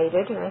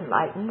liberated or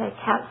enlightened. They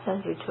can't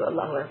send you to a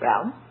lower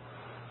realm.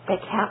 They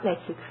can't make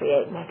you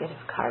create negative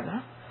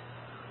karma.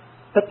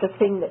 But the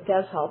thing that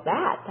does all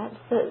that, that's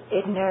the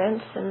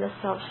ignorance and the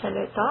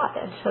self-centered thought.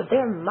 And so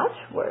they're much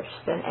worse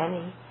than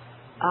any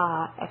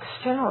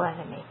external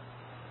enemy.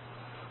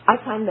 I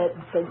find that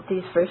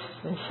these verses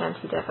in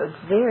Shantideva are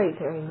very,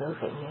 very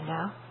moving, you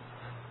know.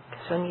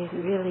 Because when you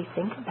really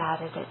think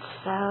about it, it's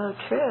so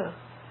true.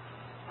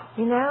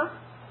 You know,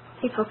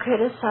 people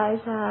criticize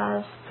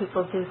us,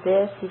 people do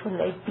this, even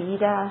they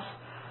beat us.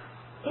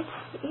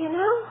 It's, you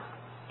know,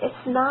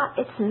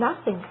 it's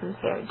nothing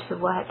compared to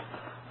what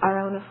our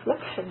own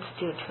afflictions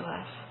do to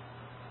us.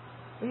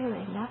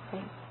 Really,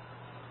 nothing.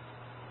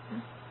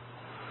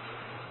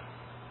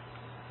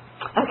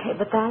 Okay,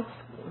 but it's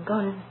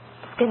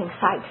getting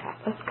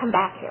sidetracked. Let's come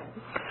back here.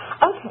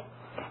 Okay,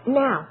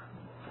 now,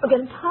 we're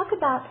going to talk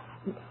about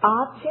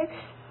objects.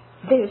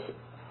 There's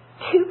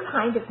two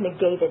kinds of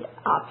negated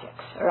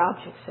objects, or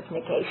objects of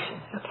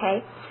negation,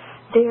 okay?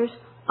 There's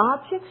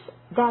objects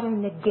that are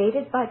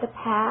negated by the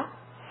path,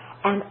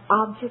 and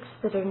objects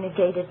that are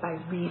negated by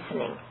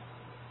reasoning.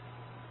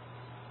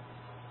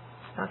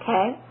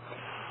 Okay?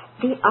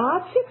 The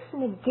objects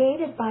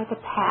negated by the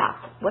path,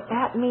 what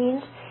that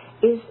means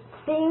is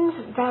things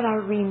that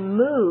are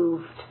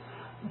removed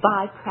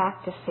by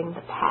practicing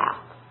the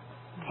path.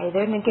 Okay?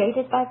 They're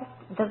negated by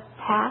the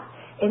path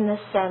in the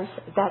sense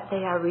that they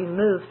are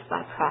removed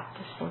by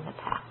practicing the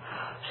path.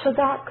 So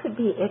that could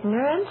be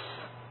ignorance,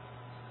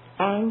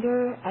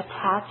 anger,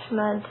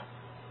 attachment,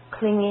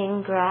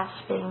 clinging,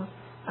 grasping,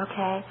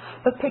 okay?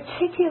 But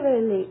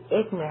particularly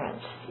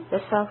ignorance, the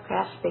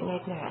self-grasping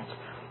ignorance.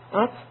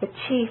 That's the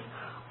chief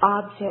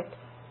object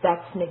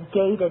that's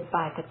negated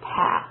by the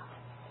path,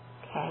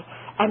 okay?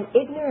 And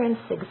ignorance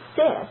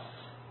exists,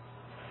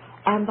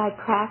 and by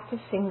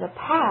practicing the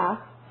path,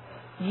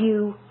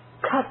 you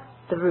cut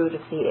the root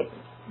of the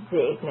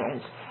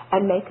ignorance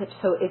and make it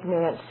so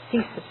ignorance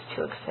ceases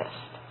to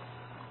exist.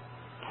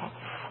 Okay?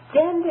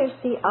 Then there's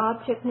the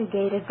object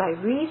negated by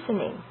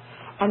reasoning,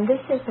 and this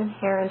is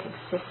inherent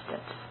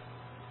existence.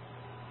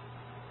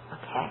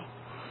 Okay?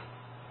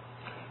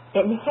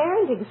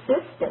 Inherent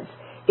existence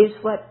is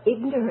what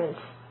ignorance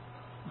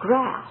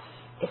grasps.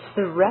 It's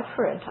the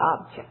referent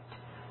object,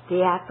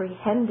 the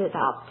apprehended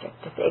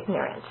object of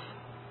ignorance.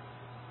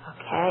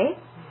 Okay?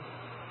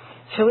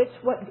 So it's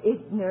what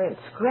ignorance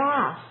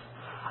grasps.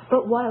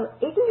 But while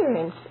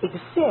ignorance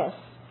exists,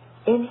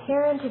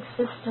 inherent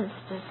existence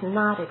does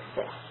not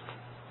exist.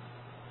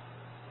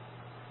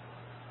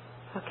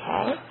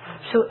 Okay?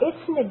 So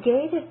it's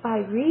negated by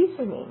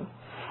reasoning.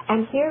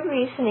 And here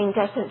reasoning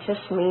doesn't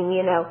just mean,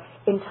 you know,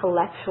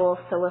 intellectual,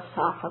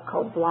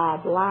 philosophical, blah,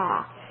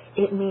 blah.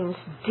 It means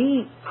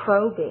deep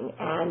probing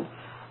and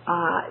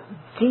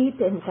deep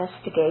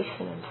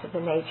investigation into the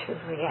nature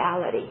of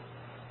reality.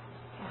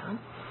 Yeah?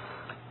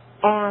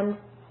 And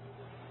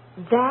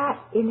that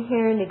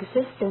inherent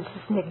existence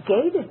is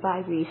negated by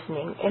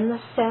reasoning in the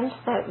sense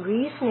that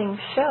reasoning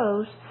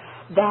shows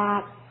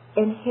that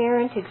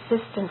inherent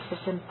existence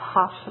is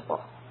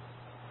impossible.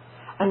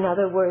 In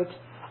other words,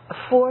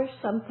 for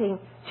something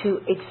to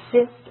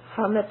exist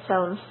from its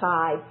own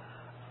side,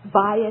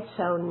 by its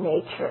own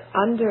nature,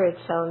 under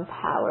its own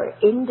power,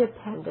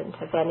 independent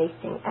of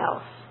anything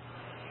else,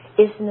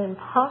 is an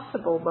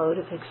impossible mode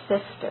of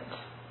existence.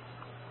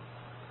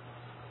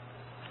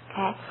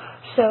 Okay?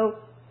 So,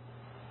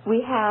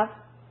 we have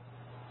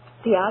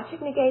the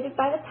object negated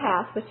by the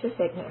path, which is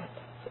ignorance.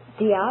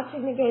 The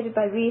object negated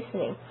by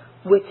reasoning,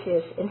 which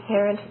is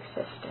inherent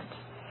existence.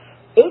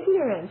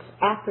 Ignorance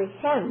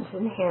apprehends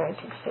inherent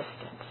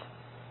existence.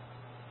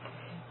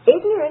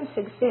 Ignorance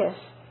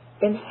exists,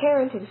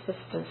 inherent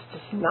existence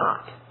does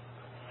not.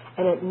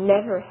 And it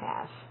never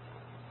has.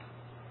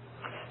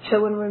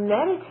 So when we're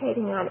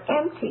meditating on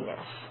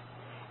emptiness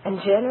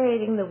and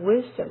generating the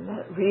wisdom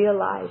that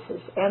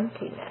realizes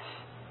emptiness,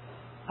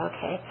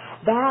 okay,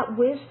 that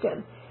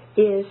wisdom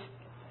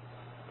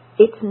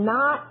it's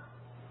not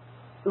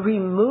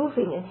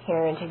removing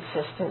inherent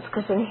existence,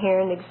 because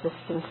inherent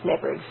existence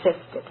never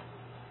existed.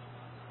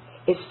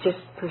 It's just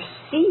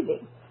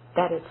perceiving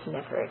that it's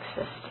never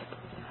existed.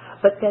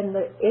 But then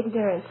the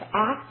ignorance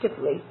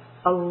actively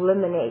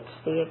eliminates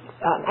the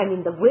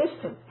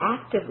wisdom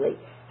actively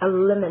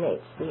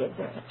eliminates the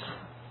ignorance.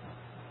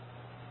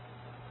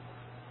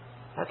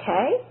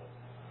 Okay?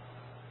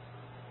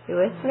 You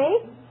with me?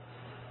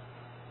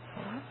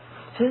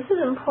 So this is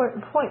an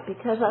important point,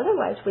 because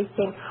otherwise we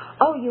think,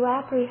 oh, you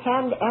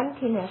apprehend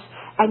emptiness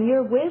and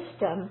your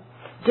wisdom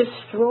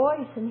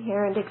destroys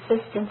inherent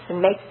existence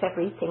and makes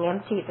everything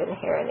empty of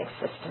inherent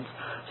existence,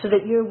 so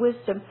that your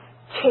wisdom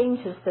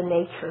changes the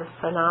nature of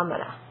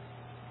phenomena.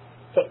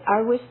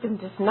 Our wisdom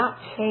does not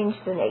change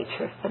the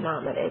nature of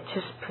phenomena, it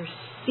just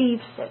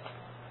perceives it.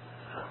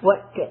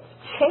 What gets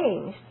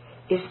changed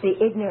is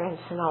the ignorance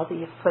and all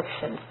the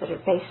afflictions that are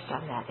based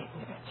on that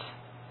ignorance.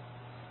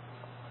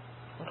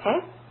 Okay?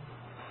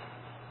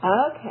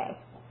 Okay.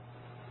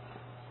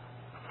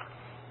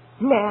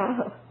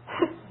 Now,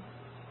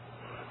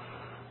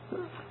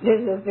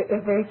 there's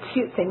a very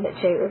cute thing that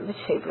J.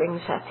 Rinpoche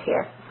brings up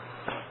here.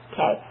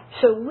 Okay,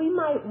 so we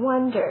might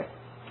wonder,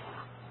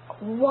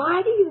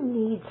 why do you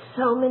need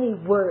so many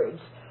words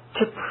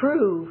to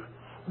prove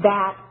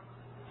that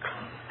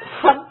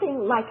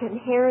something like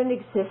inherent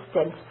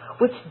existence,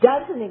 which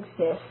doesn't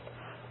exist,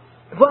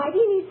 why do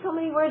you need so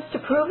many words to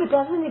prove it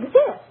doesn't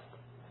exist?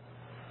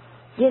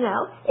 You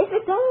know, if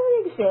it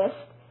doesn't exist,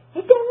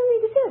 it doesn't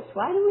exist.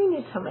 Why do we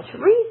need so much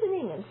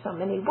reasoning and so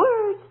many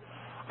words?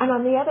 And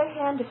on the other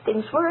hand, if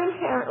things were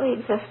inherently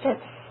existent,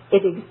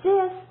 it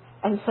exists,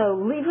 and so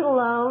leave it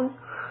alone.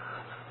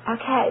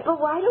 Okay,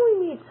 but why do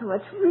we need so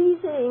much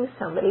reasoning,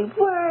 so many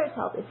words,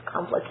 all these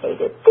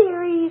complicated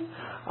theories,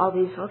 all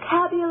these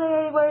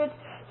vocabulary words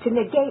to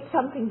negate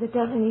something that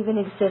doesn't even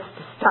exist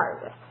to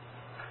start with?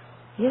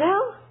 You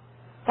know?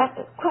 That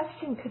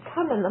question could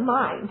come in the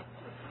mind.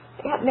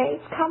 Yeah, may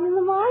it's come in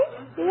the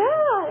mind?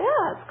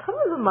 Yeah, it's come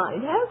in the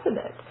mind, hasn't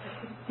it?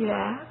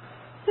 Yeah.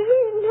 So why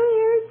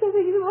do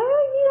we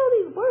need all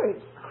these words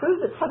to prove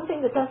that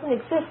something that doesn't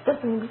exist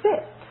doesn't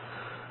exist?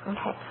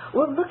 Okay.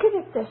 Well, look at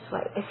it this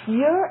way. If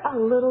you're a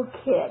little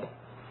kid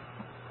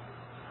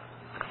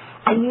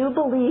and you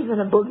believe in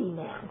a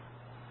boogeyman,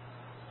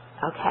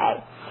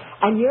 okay,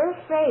 and you're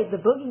afraid the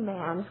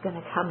boogeyman's going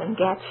to come and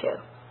get you,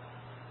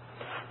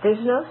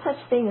 there's no such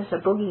thing as a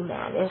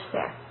boogeyman, is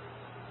there?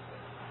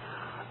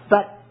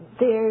 But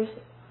there's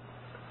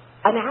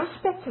an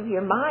aspect of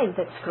your mind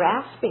that's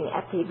grasping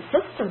at the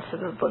existence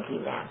of a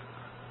boogeyman.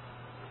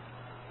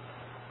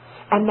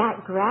 And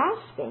that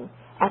grasping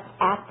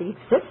at the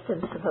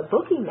existence of a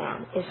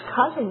boogeyman is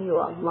causing you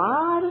a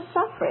lot of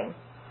suffering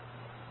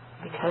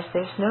because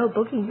there's no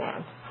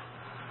boogeyman,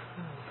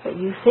 but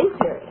you think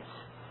there is.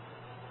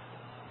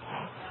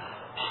 Okay.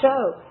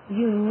 So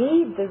you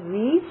need the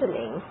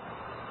reasoning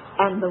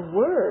and the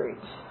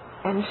words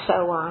and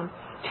so on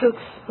to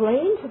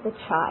explain to the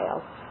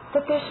child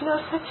that there's no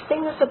such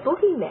thing as a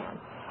boogeyman,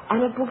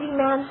 and a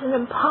boogeyman's an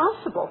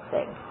impossible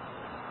thing.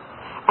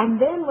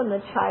 And then when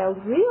the child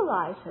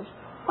realizes,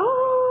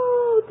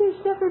 oh,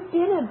 there's never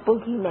been a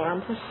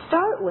boogeyman to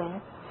start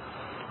with,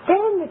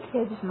 then the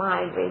kid's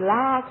mind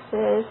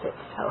relaxes,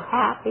 it's so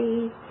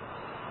happy,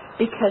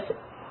 because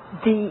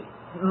the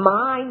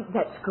mind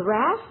that's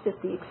grasped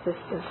at the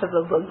existence of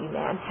a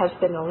boogeyman has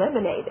been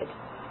eliminated,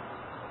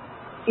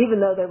 even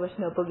though there was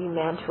no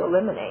boogeyman to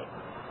eliminate.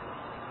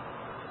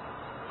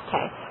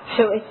 Okay,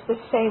 so it's the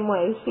same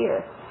way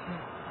here.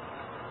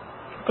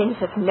 Things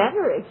have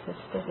never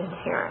existed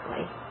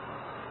inherently.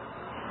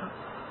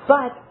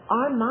 But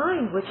our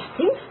mind, which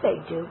thinks they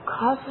do,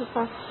 causes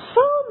us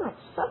so much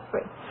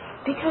suffering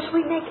because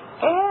we make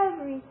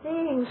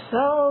everything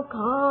so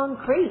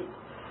concrete,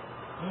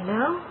 you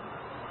know?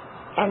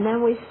 And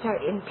then we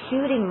start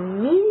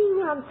imputing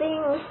meaning on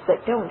things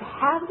that don't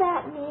have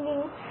that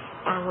meaning,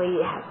 and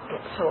we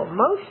get so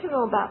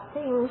emotional about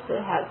things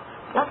that have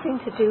nothing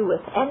to do with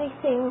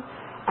anything,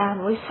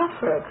 and we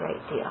suffer a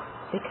great deal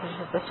because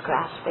of this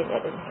grasping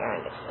at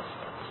inherent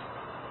existence.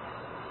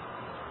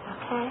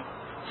 Okay?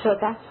 So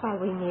that's why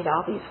we need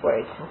all these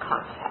words and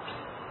concepts.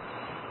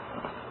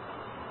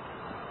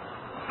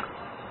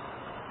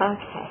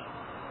 Okay.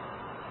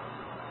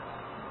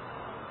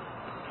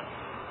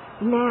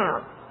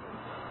 Now,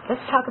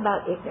 let's talk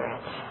about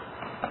ignorance.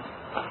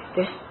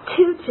 There's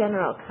two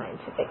general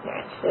kinds of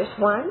ignorance. There's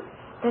one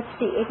that's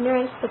the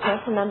ignorance that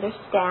doesn't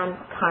understand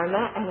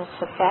karma and its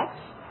effects.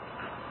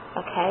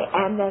 Okay,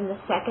 and then the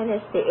second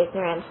is the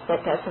ignorance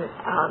that doesn't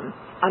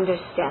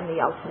understand the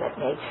ultimate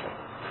nature.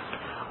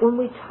 When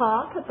we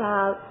talk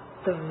about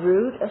the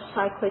root of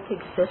cyclic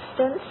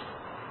existence,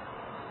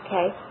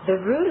 okay, the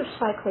root of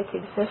cyclic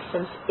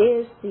existence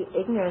is the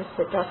ignorance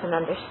that doesn't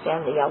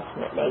understand the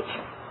ultimate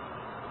nature.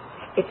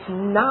 It's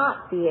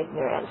not the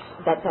ignorance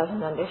that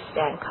doesn't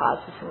understand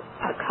cause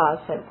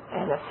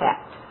and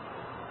effect.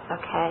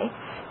 Okay?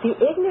 The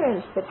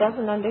ignorance that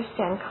doesn't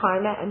understand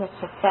karma and its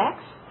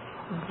effects,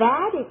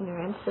 that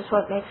ignorance is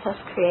what makes us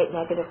create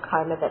negative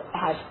karma that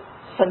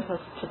sends us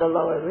to the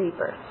lower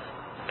rebirths.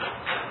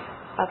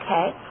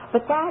 Okay?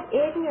 But that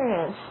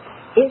ignorance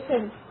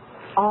isn't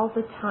all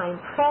the time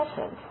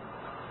present.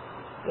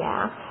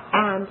 Yeah?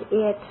 And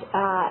it's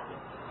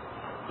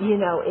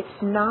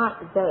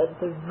not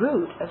the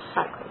root of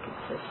cyclic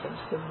existence.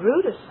 The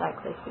root of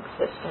cyclic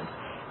existence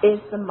is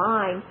the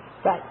mind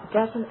that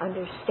doesn't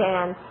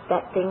understand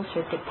that things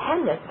are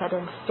dependent, but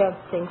instead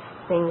thinks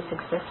things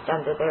exist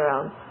under their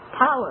own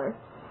power.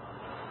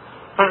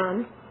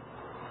 And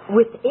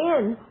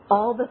within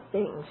all the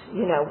things,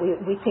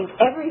 we think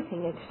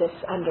everything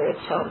exists under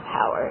its own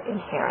power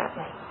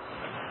inherently.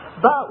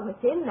 But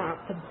within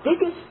that, the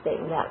biggest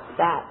thing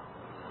that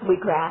we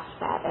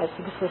grasp at as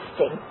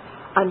existing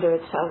under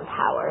its own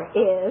power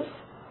is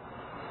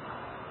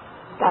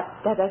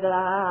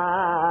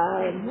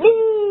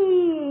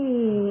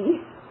me.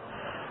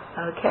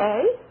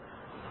 Okay?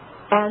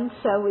 And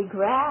so we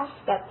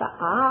grasp at the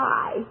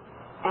I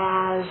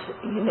as,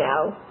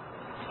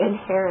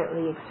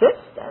 inherently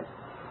existent.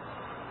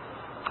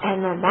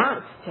 And then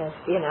that's just,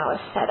 a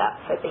setup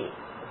for the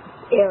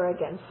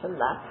arrogance and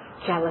the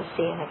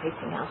jealousy and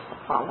everything else that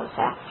follows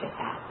after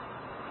that.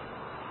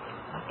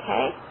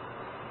 Okay?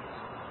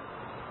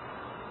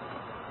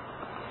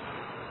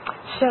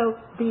 So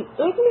the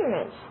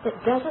ignorance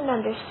that doesn't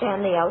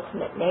understand the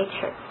ultimate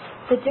nature,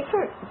 the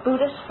different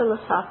Buddhist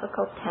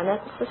philosophical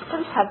tenet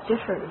systems have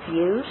different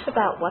views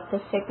about what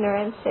this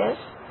ignorance is.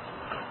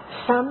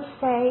 Some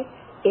say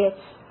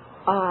it's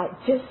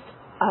just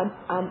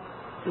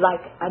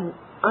like an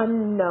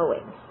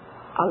unknowing,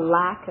 a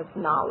lack of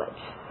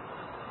knowledge.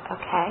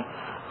 Okay?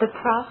 The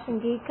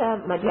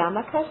Prasangika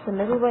Madhyamakas, the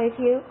middle way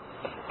view,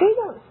 they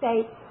don't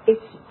say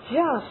it's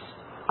just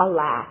a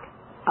lack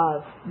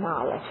of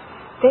knowledge.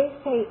 They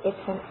say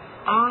it's an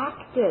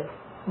active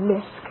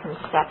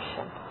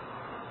misconception.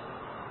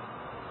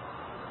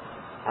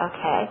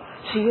 Okay?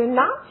 So you're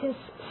not just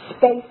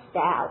spaced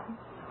out,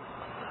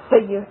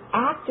 but you're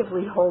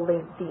actively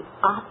holding the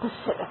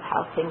opposite of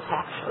how things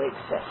actually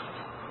exist.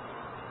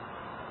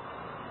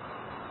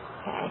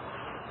 Okay?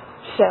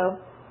 So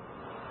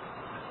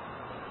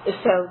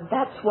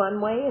that's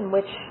one way in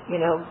which,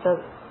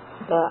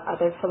 the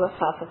other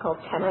philosophical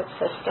tenet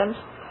systems,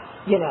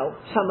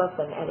 some of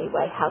them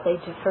anyway, how they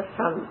differ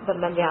from the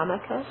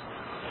Madhyamakas.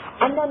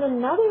 And then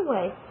another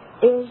way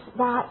is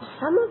that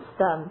some of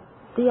them,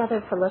 the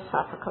other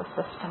philosophical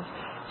systems,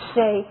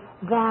 say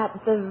that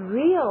the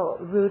real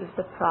root of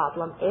the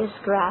problem is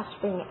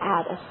grasping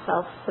at a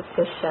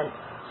self-sufficient,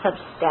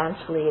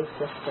 substantially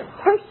existent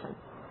person.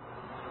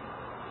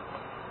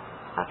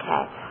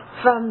 Okay?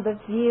 From the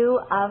view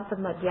of the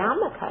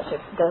Madhyamakas, or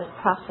the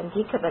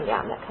Prasangika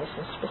Madhyamakas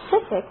in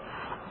specific,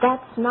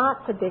 that's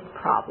not the big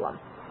problem.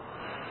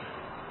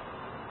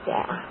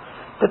 Yeah.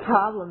 The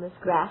problem is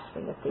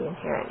grasping at the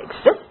inherent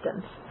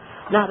existence,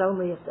 not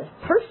only of the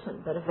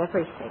person, but of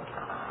everything.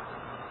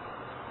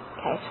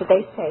 Okay, so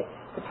they say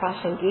the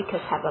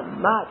Prasangikas have a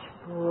much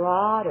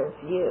broader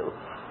view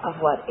of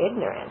what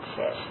ignorance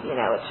is.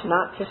 It's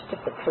not just of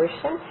the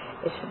person,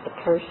 it's of the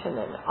person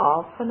and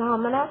all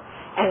phenomena,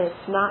 and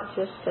it's not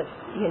just of,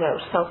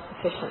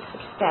 self-sufficient,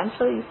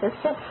 substantially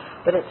existent,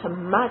 but it's a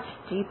much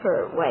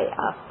deeper way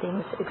of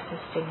things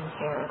existing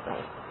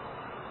inherently.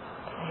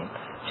 Okay?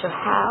 So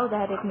how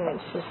that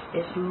ignorance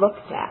is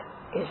looked at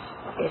is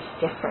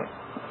different.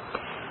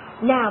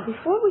 Now,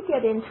 before we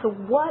get into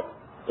what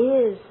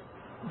is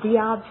the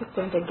object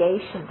of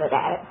negation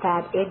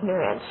that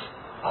ignorance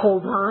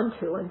holds on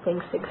to when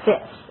things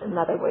exist, in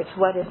other words,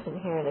 what is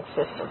inherent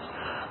existence,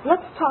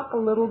 let's talk a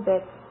little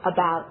bit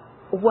about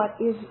what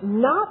is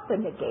not the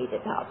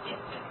negated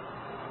object,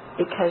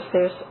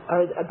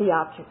 or the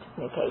object of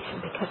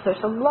negation, because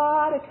there's a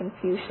lot of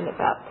confusion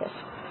about this.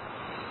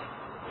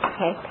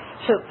 Okay,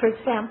 so for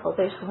example,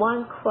 there's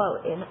one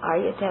quote in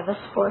Aryadeva's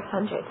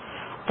 400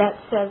 that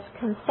says,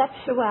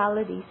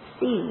 "Conceptuality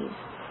sees,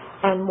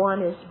 and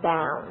one is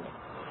bound.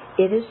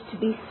 It is to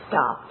be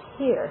stopped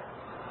here."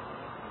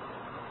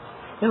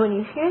 Now, when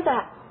you hear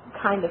that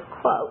kind of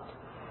quote,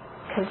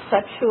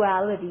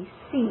 conceptuality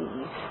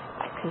sees,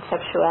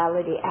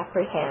 conceptuality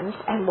apprehends,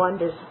 and one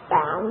is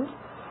bound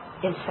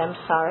in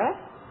samsara,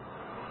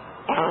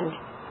 and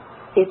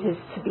it is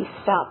to be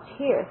stopped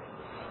here.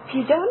 If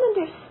you don't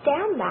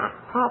understand that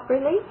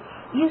properly,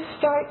 you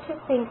start to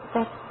think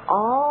that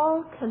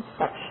all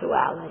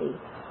conceptuality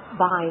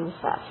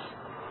binds us.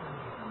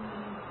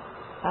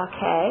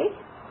 Okay?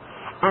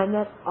 And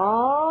that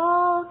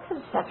all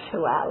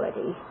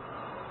conceptuality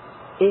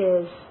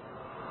is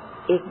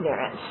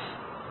ignorance.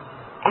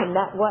 And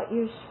that what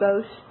you're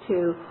supposed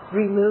to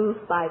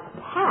remove by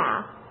the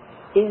path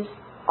is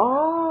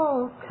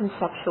all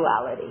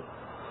conceptuality.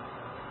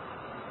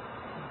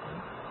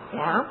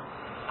 Yeah?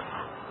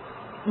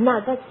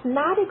 Now, that's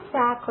not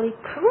exactly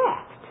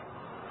correct.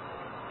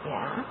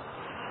 Yeah?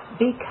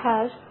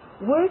 Because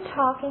we're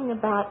talking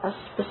about a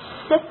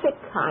specific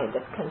kind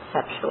of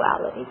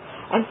conceptuality.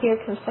 And here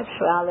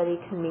conceptuality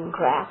can mean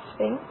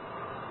grasping.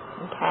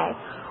 Okay?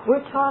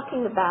 We're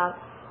talking about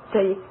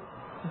the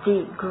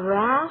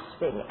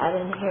grasping at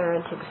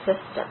inherent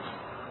existence,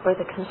 or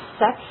the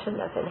conception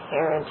of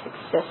inherent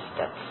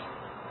existence.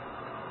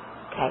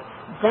 Okay?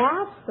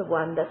 That's the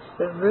one that's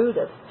the root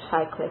of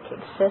cyclic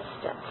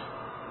existence.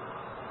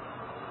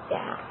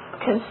 Yeah.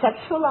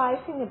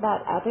 Conceptualizing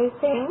about other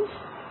things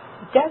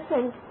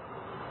doesn't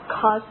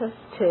cause us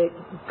to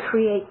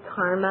create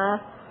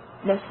karma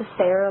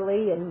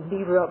necessarily and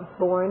be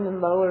born in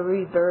lower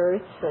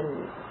rebirths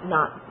and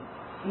not,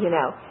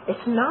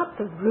 it's not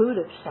the root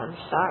of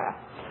samsara.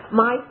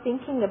 My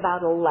thinking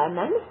about a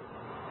lemon,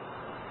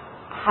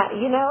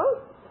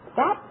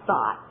 that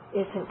thought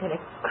isn't going to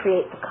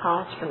create the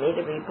cause for me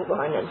to be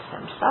born in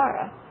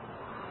samsara.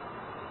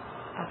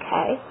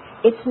 Okay?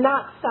 It's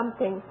not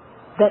something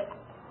that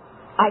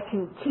I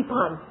can keep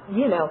on,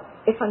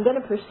 if I'm going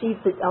to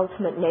perceive the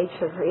ultimate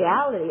nature of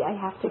reality, I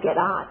have to get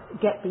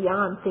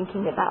beyond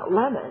thinking about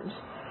lemons,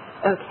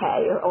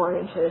 okay, or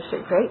oranges or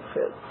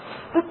grapefruit.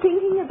 But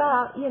thinking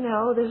about,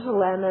 there's a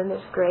lemon,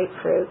 there's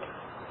grapefruit,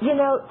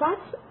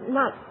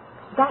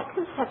 that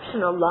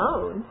conception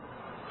alone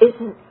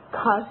isn't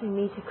causing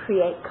me to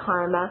create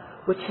karma,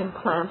 which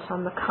implants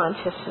on the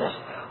consciousness,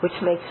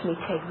 which makes me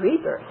take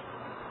rebirth.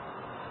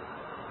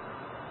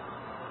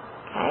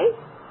 Okay?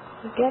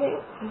 You getting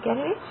it?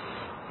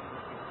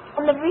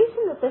 And the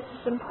reason that this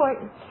is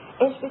important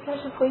is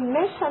because if we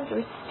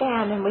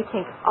misunderstand and we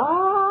think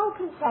all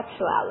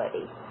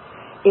conceptuality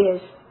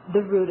is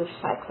the root of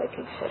cyclic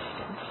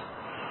existence,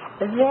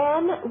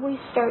 then we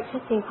start to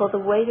think, well, the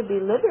way to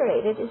be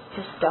liberated is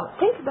just don't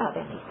think about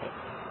anything.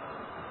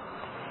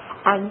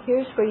 And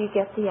here's where you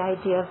get the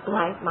idea of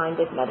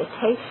blank-minded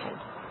meditation.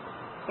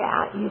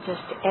 Yeah, you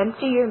just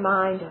empty your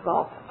mind of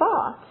all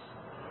thoughts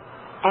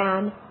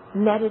and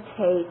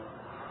meditate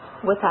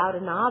without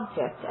an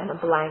object and a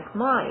blank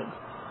mind.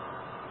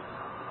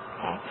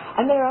 Okay?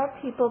 And there are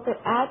people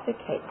that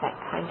advocate that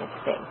kind of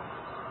thing.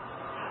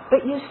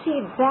 But you see,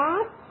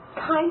 that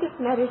kind of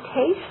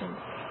meditation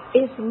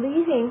is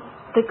leaving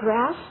the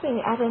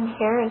grasping at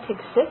inherent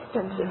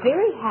existence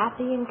very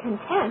happy and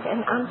content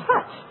and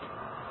untouched.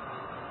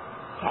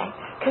 Okay?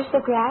 Because the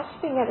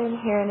grasping at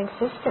inherent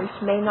existence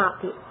may not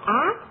be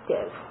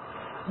active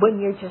when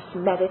you're just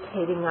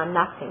meditating on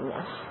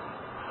nothingness.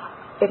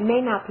 It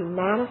may not be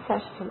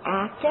manifest and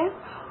active,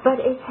 but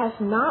it has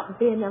not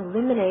been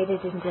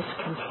eliminated and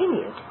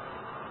discontinued.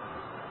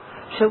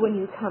 So when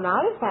you come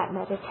out of that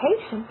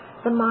meditation,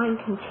 the mind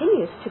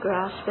continues to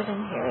grasp at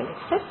inherent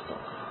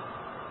existence.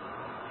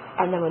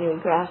 And then when we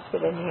grasp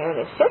at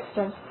inherent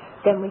existence,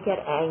 then we get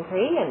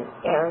angry and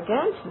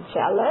arrogant and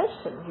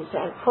jealous and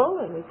resentful,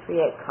 and we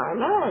create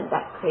karma, and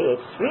that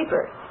creates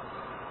rebirth.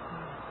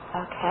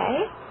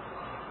 Okay?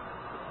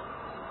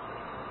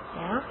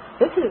 Yeah?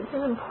 This is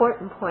an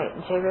important point,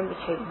 and Jay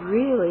Rinpoche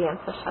really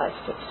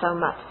emphasized it so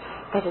much,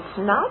 that it's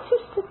not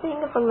just a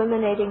thing of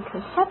eliminating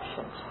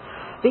conceptions,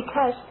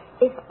 because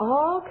if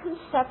all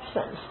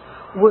conceptions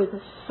were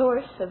the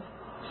source of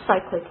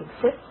cyclic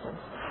existence,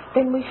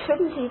 then we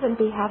shouldn't even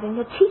be having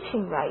a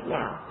teaching right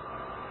now.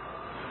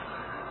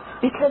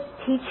 Because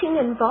teaching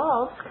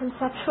involves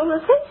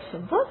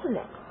conceptualization, doesn't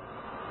it?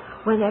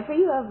 Whenever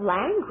you have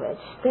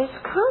language,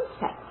 there's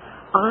concept.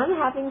 I'm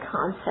having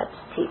concepts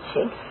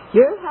teaching.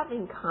 You're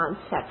having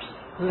concepts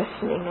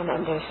listening and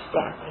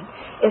understanding.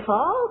 If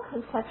all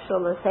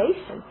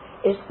conceptualization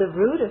is the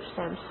root of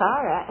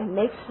samsara and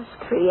makes us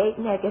create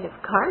negative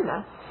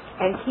karma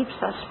and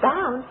keeps us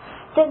bound,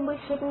 then we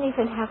shouldn't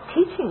even have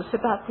teachings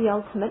about the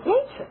ultimate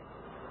nature.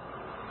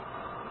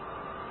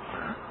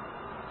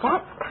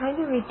 That's kind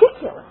of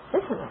ridiculous,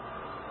 isn't it?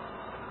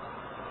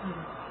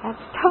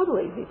 That's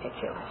totally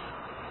ridiculous.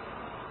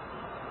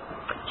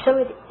 So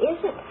it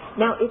isn't.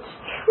 Now, it's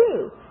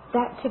true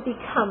that to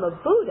become a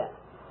Buddha,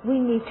 we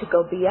need to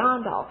go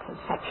beyond all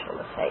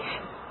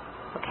conceptualization.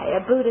 Okay, a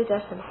Buddha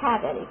doesn't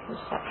have any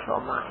conceptual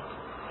mind.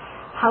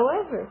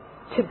 However,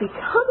 to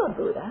become a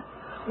Buddha,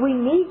 we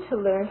need to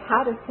learn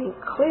how to think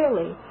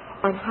clearly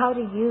and how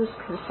to use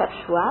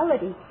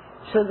conceptuality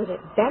so that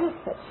it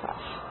benefits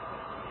us.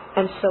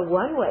 And so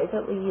one way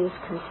that we use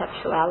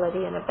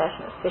conceptuality in a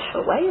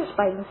beneficial way is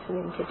by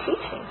listening to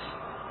teachings.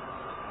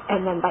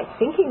 And then by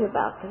thinking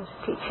about those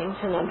teachings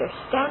and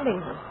understanding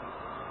them.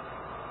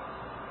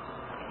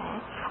 Okay?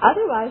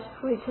 Otherwise,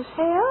 if we just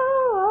say,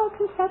 all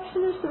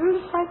conception is the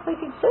root of cyclic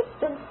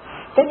existence,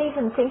 then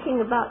even thinking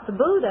about the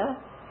Buddha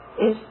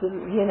is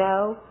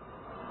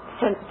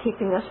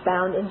keeping us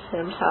bound in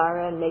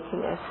samsara and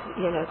making us,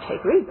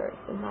 take rebirth.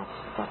 And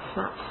that's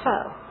not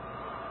so.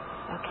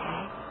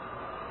 Okay?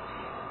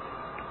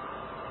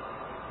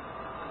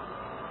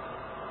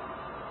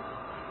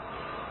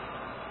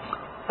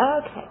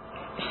 Okay.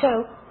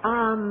 So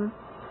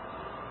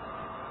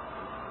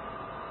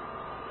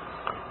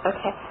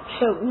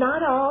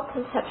not all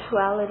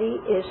conceptuality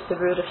is the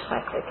root of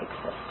cyclic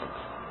existence.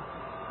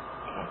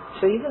 Okay.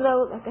 So even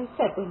though, like I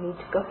said, we need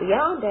to go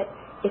beyond it,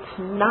 it's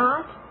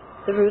not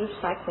the root of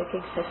cyclic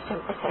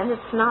existence, and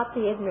it's not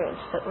the ignorance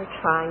that we're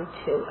trying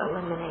to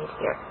eliminate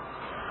here.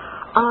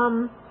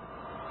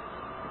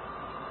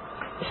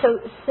 So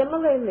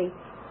similarly,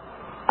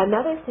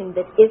 another thing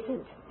that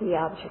isn't the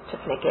object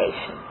of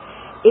negation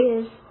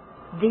is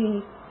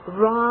the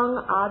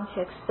wrong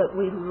objects that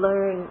we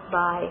learn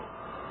by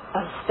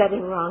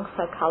studying wrong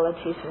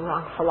psychologies and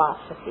wrong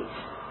philosophies.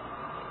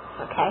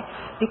 Okay?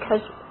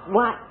 Because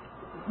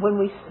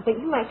but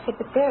you might say,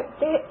 but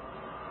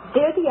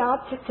they're the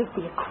object of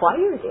the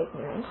acquired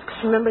ignorance.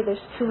 Because remember,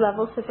 there's two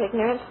levels of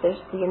ignorance.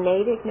 There's the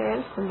innate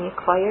ignorance and the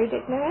acquired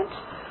ignorance.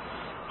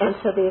 And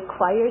so the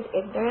acquired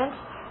ignorance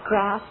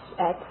grasps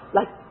at,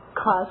 like,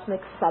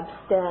 cosmic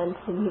substance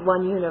and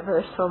one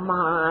universal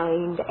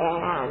mind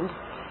and,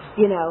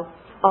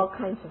 all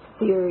kinds of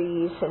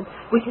theories, and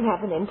we can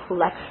have an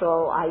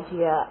intellectual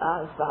idea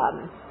of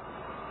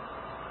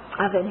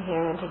of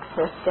inherent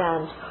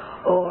existence,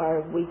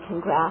 or we can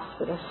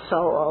grasp it as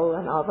soul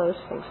and all those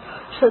things.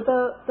 So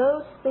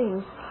those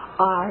things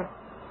are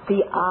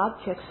the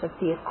objects of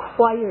the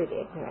acquired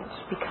ignorance,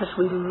 because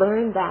we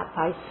learn that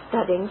by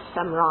studying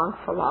some wrong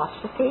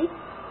philosophy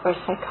or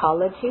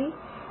psychology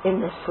in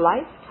this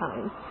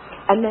lifetime,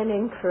 and then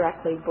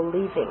incorrectly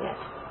believing it.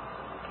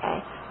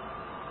 Okay?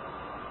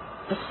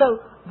 So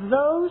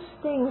those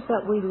things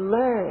that we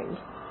learned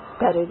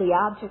that are the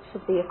objects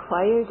of the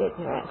acquired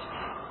ignorance,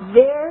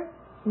 they're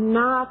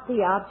not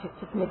the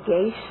object of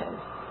negation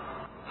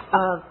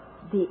of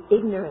the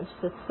ignorance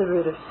that's the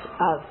root of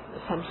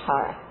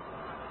samsara.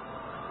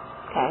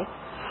 Okay?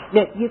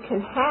 That you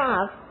can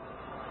have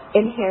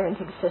inherent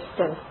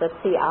existence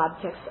that's the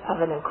objects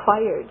of an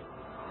acquired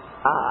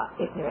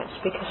ignorance,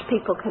 because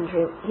people can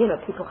dream,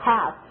 people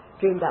have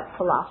dreamed up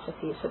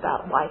philosophies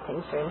about why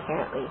things are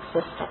inherently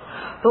existent.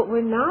 But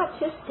we're not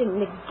just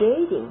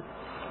negating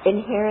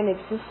inherent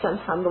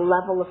existence on the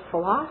level of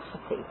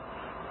philosophy,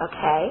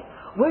 okay?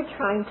 We're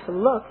trying to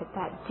look at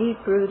that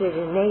deep-rooted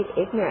innate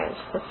ignorance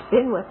that's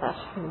been with us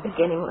from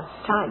beginningless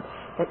time,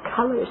 that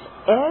colors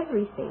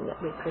everything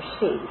that we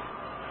perceive,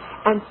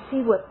 and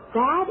see what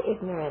that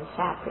ignorance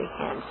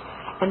apprehends.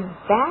 And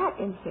that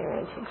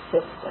inherent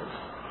existence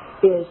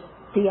is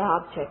the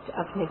object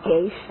of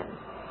negation.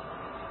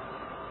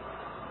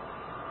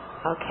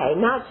 Okay,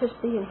 not just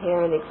the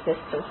inherent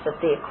existence of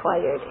the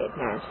acquired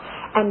ignorance,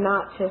 and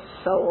not just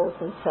souls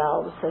and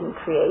selves and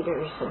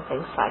creators and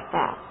things like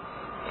that.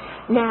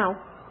 Now,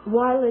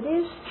 while it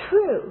is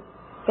true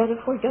that if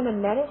we're going to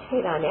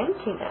meditate on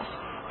emptiness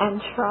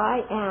and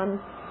try and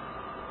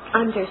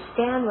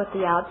understand what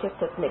the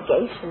object of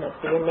negation of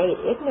the innate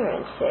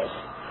ignorance is,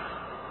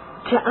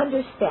 to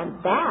understand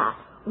that,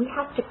 we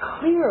have to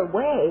clear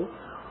away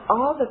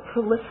all the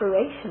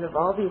proliferation of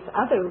all these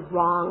other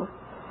wrong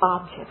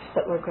objects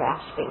that we're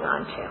grasping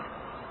onto.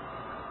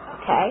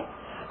 Okay?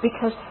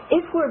 Because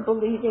if we're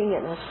believing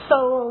in a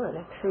soul and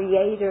a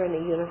creator and a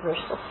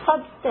universal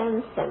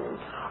substance and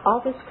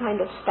all this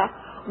kind of stuff,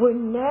 we're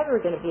never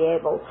going to be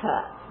able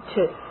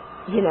to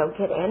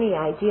get any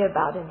idea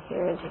about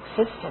inherent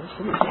existence,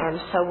 and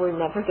so we're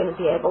never going to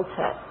be able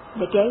to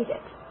negate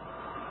it.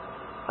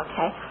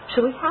 Okay?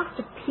 So we have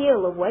to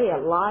peel away a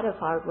lot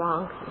of our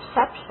wrong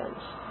conceptions.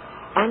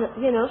 And,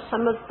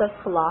 some of the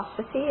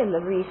philosophy and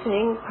the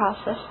reasoning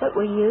process that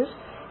we use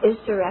is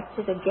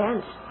directed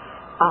against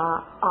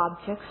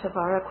objects of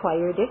our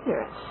acquired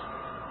ignorance.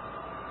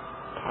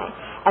 Okay?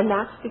 And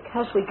that's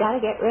because we got to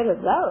get rid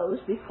of those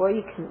before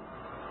you can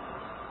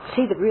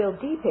see the real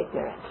deep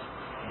ignorance.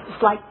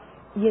 It's like,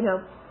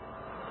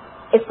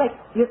 it's like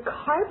your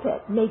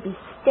carpet may be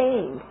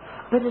stained,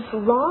 but as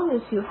long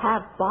as you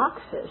have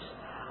boxes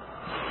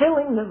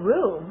filling the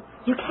room,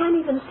 you can't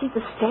even see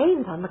the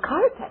stains on the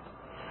carpet.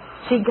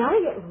 So you got to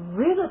get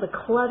rid of the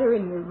clutter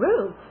in your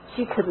room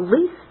so you could at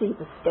least see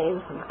the stains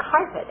on the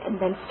carpet, and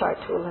then start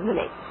to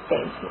eliminate the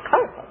stains on the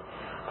carpet.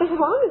 But as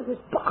long as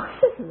there's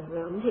boxes in the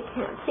room, you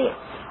can't see it.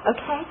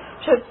 Okay?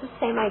 So it's the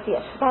same idea.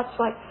 So that's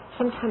why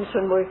sometimes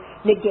when we're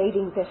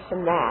negating this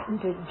and that and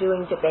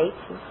doing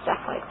debates and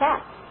stuff like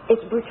that,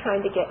 we're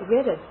trying to get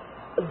rid of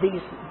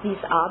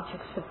these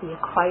objects of the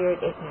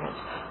acquired ignorance.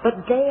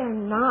 But they are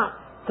not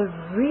the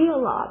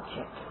real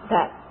object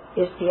that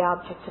is the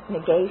object of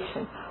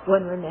negation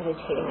when we're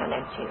meditating on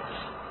emptiness.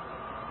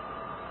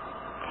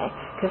 Okay?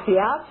 Because the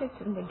object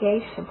of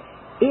negation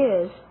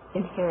is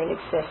inherent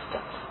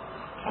existence.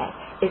 Okay?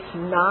 It's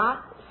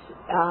not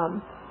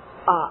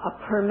a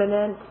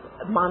permanent,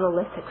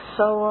 monolithic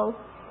soul.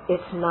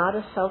 It's not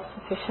a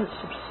self-sufficient,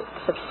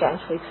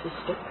 substantially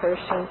existent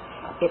person.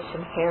 It's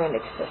inherent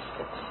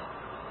existence.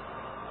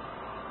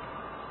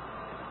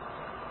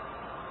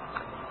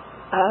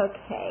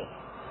 Okay.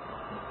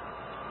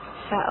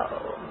 So,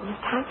 we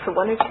have time for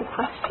one or two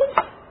questions.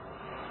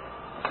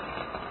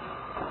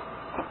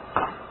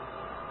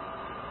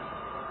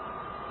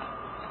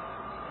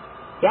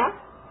 Yeah?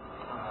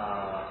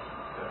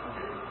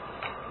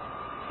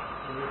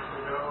 2 weeks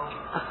ago,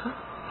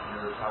 you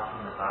were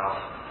talking about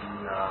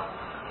the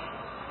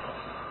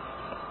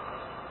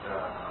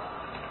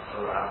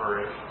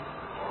elaboration,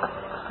 or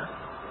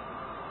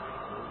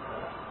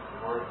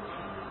the word that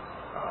you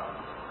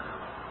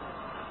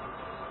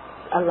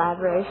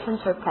Elaborations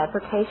or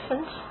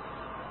fabrications?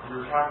 You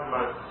were talking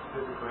about it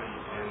specifically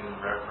in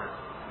reference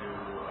to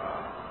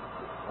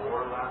the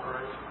 4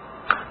 elaborations.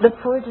 The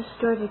 4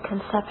 distorted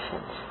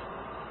conceptions.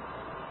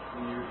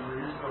 You were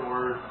using the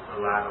word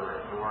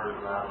elaborate. We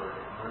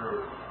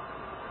were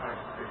trying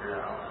to figure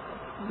out.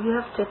 You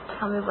have to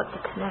tell me what the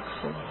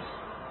connection is.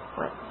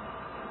 What?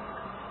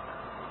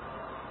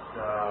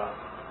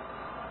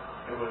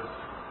 It was,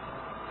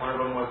 one of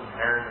them was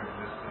inherent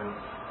existence,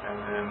 and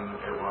then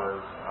it was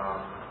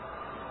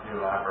the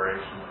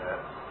elaboration that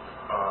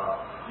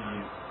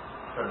sees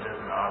subject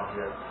and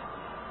object.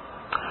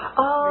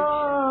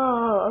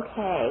 Oh,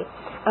 okay.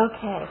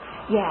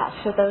 Yeah,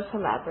 so those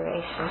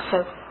elaborations.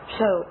 So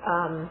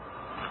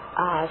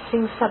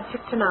seeing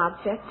subject and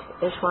object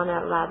is one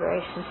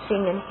elaboration.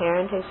 Seeing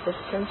inherent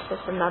existence is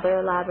another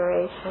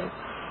elaboration.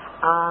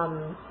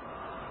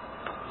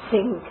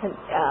 seeing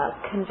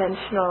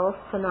conventional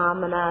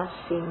phenomena,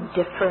 seeing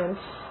difference.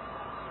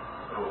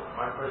 So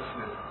my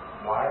question is,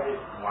 why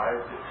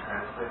is it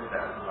translated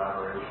as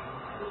elaboration?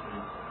 Because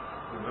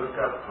we look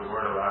up the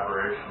word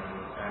elaboration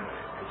and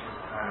it just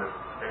kind of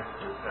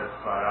basically says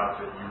flat out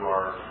that you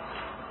are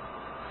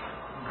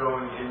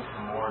going into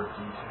more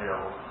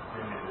detail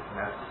than is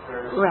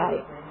necessary.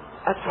 Right.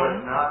 Okay.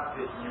 But not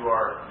that you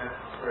are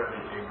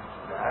necessarily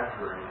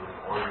exaggerating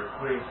or you're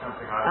putting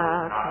something on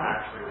that's not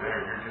actually there.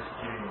 You're just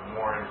getting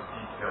more into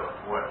detail of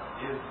what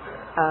is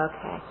there.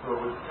 Okay. So it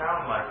would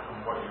sound like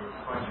from what you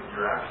explained that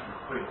you're actually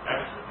putting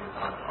extra things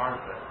on that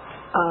aren't there.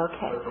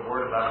 Okay. But the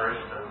word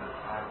elaboration doesn't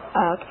imply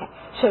that. Okay.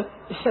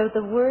 So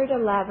the word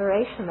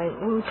elaboration,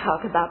 when we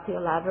talk about the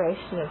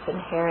elaboration of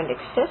inherent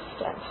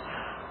existence,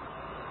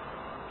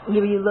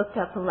 you looked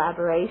up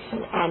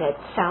elaboration and it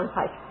sounds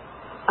like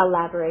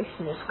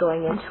elaboration is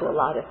going into a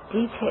lot of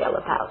detail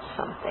about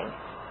something.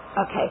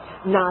 Okay.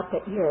 Not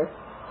that you're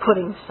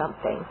putting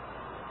something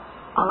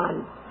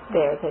on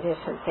there that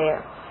isn't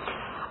there.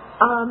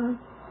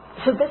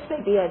 So this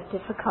may be a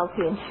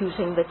difficulty in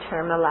choosing the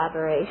term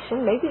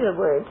elaboration. Maybe the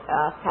word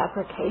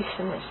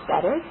fabrication is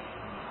better,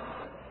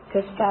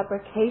 because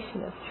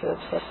fabrication is true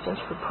existence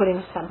for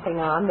putting something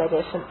on that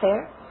isn't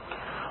there.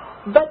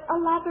 But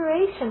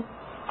elaboration,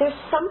 there's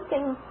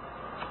something,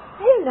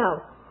 I don't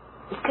know,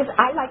 because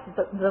I like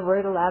the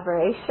word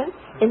elaboration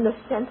in the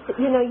sense that,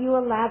 you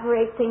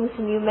elaborate things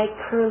and you make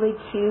curly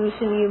cues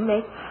and you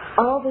make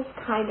all this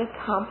kind of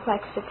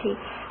complexity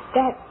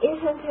that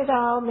isn't at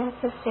all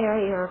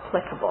necessary or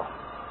applicable.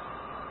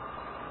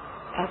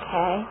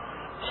 Okay?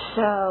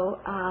 So,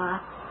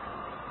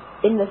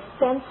 in the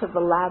sense of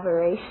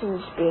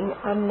elaborations being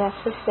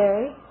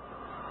unnecessary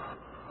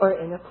or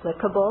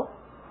inapplicable,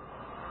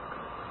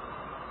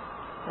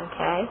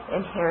 okay,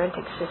 inherent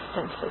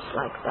existence is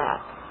like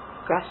that.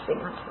 Grasping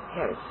onto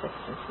inherent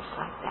existence is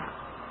like that.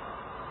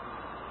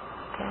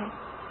 Okay?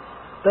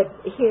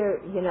 But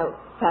here,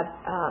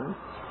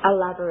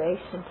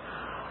 elaboration,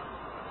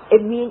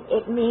 it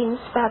means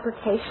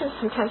fabrication,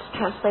 sometimes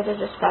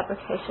translated as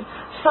fabrication,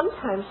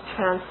 sometimes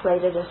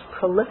translated as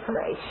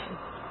proliferation.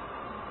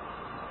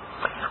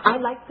 I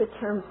like the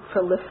term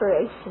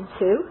proliferation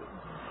too,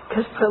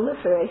 because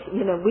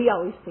proliferation, we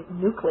always think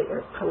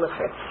nuclear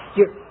proliferation.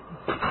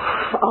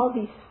 All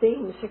these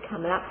things are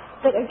coming out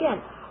that,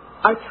 again,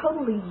 are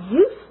totally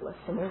useless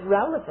and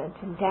irrelevant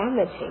and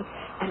damaging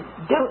and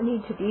don't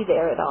need to be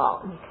there at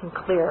all, and you can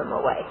clear them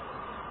away.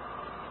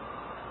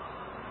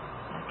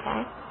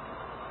 Okay?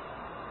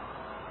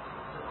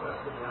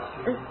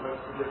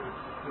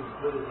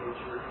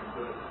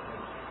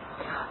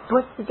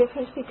 What's the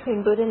difference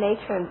between Buddha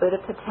nature and Buddha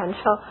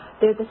potential?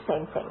 They're the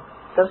same thing.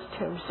 Those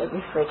terms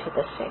refer to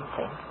the same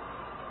thing.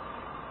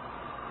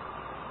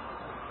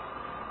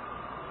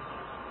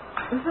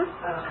 I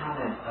have a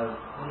comment of,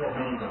 we have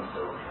many things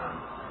to overcome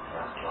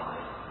past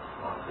life,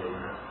 lots of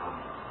ignorance. I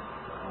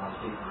don't want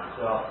to speak for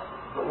myself,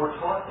 but we're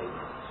taught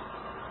ignorance.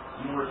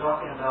 You were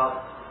talking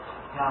about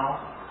how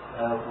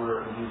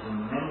we're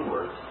using many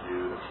words to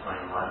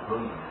explain why the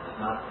boogeyman is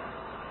not there.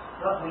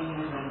 But we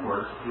use many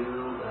words to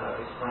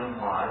explain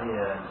why,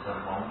 in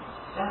some homes,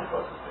 Santa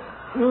Claus is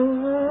there.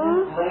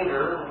 And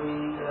later,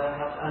 we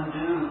have to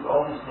undo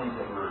all these things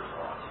that we were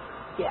taught.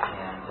 Yeah.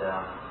 And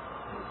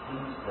it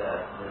seems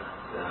that this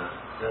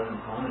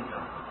doesn't only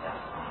come from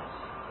past lives,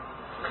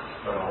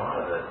 but a lot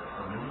of it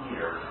from many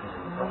years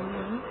in public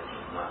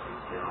education, not to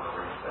get on a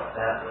range about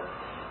that, but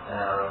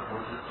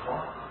we're just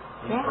taught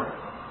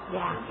incorrectly.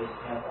 Yeah. We just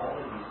have all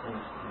of these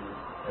things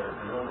that are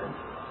drilled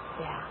into us.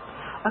 Yeah.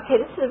 Okay,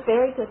 this is a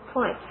very good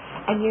point.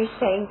 And you're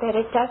saying that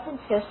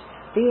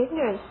the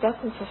ignorance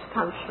doesn't just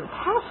come from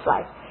past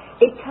life.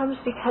 It comes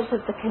because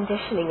of the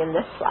conditioning in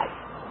this life.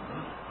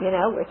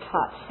 We're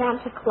taught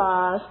Santa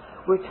Claus,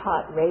 we're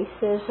taught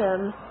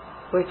racism,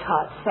 we're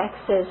taught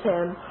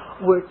sexism,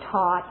 we're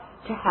taught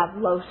to have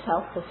low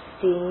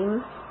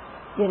self-esteem,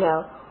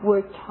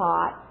 we're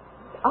taught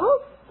all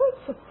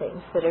sorts of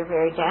things that are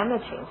very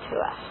damaging to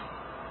us.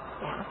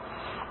 Yeah.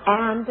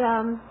 And,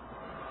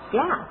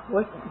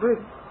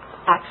 we're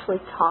actually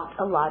taught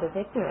a lot of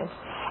ignorance.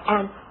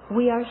 And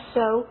we have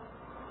so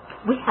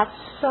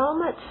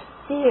much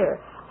fear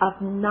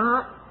of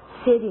not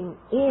fitting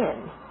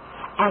in,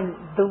 and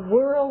the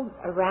world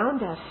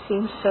around us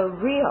seems so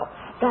real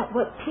that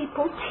what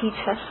people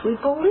teach us we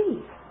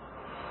believe.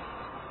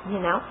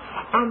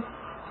 And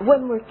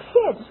when we're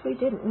kids, we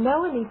didn't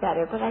know any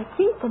better, but I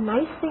think the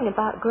nice thing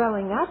about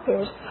growing up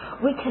is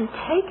we can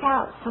take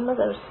out some of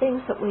those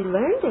things that we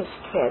learned as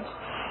kids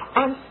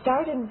and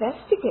start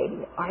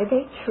investigating. Are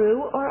they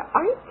true or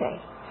aren't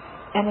they?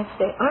 And if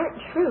they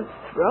aren't true,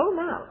 throw them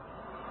out.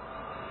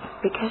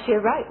 Because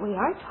you're right, we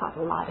are taught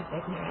a lot of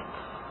ignorance.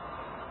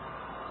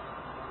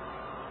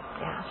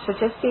 Yeah, so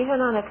just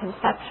even on a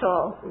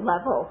conceptual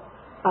level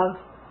of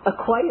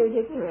acquired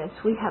ignorance,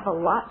 we have a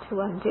lot to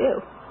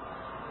undo.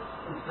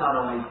 It's not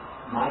only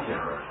my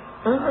generation.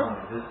 It's not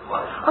only this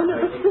life. Oh, no,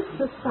 it's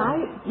the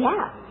society.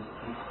 Yeah.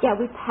 Yeah,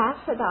 we pass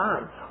it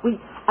on. We,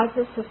 as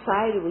a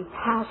society, we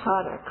pass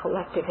on our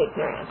collective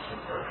ignorance.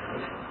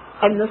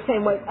 And the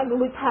same way, I mean,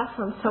 we pass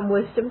on some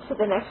wisdom to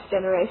the next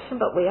generation,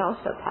 but we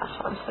also pass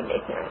on some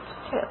ignorance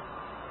too.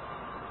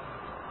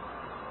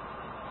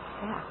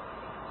 Yeah.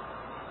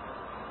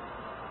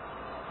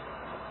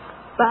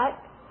 But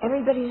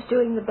everybody's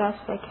doing the best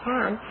they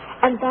can,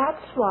 and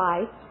that's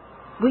why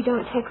we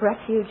don't take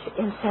refuge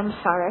in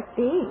samsaric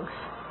beings,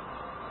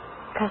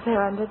 because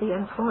they're under the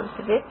influence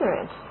of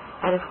ignorance.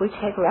 And if we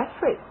take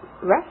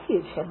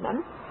refuge in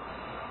them,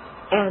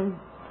 and,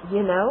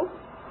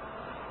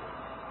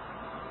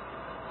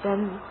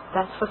 then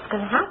that's what's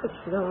going to happen.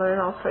 We're going to learn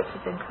all sorts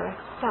of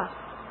incorrect stuff.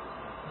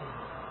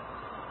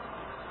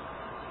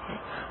 Okay.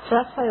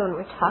 So that's why when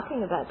we're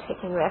talking about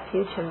taking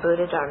refuge in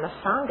Buddha, Dharma,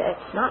 Sangha,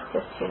 it's not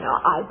just,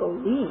 I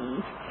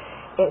believe.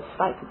 It's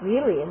like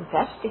really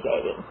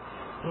investigating,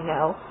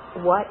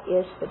 what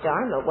is the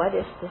Dharma, what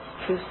is this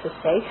true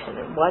cessation,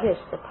 and what is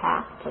the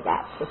path to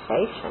that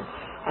cessation,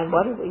 and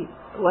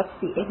what's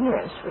the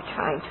ignorance we're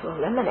trying to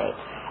eliminate.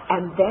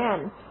 And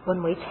then,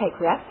 when we take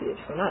refuge,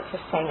 we're not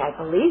just saying, I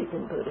believe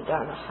in Buddha,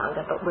 Dharma,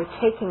 Sangha, but we're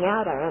taking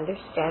out our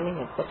understanding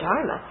of the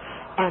Dharma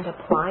and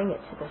applying it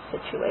to the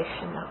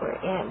situation that we're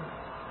in.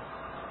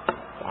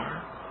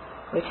 Yeah.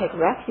 We take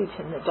refuge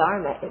in the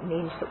Dharma, it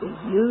means that we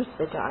use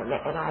the Dharma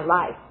in our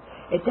life.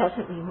 It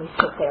doesn't mean we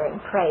sit there and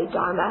pray,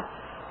 Dharma,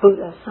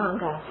 Buddha,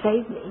 Sangha,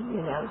 save me,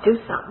 do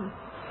something.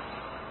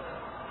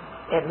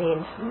 It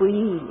means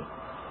we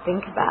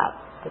think about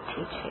the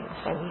teachings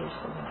and use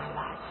them in our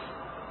lives.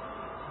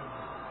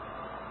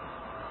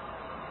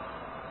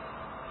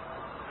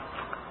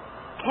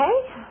 Okay?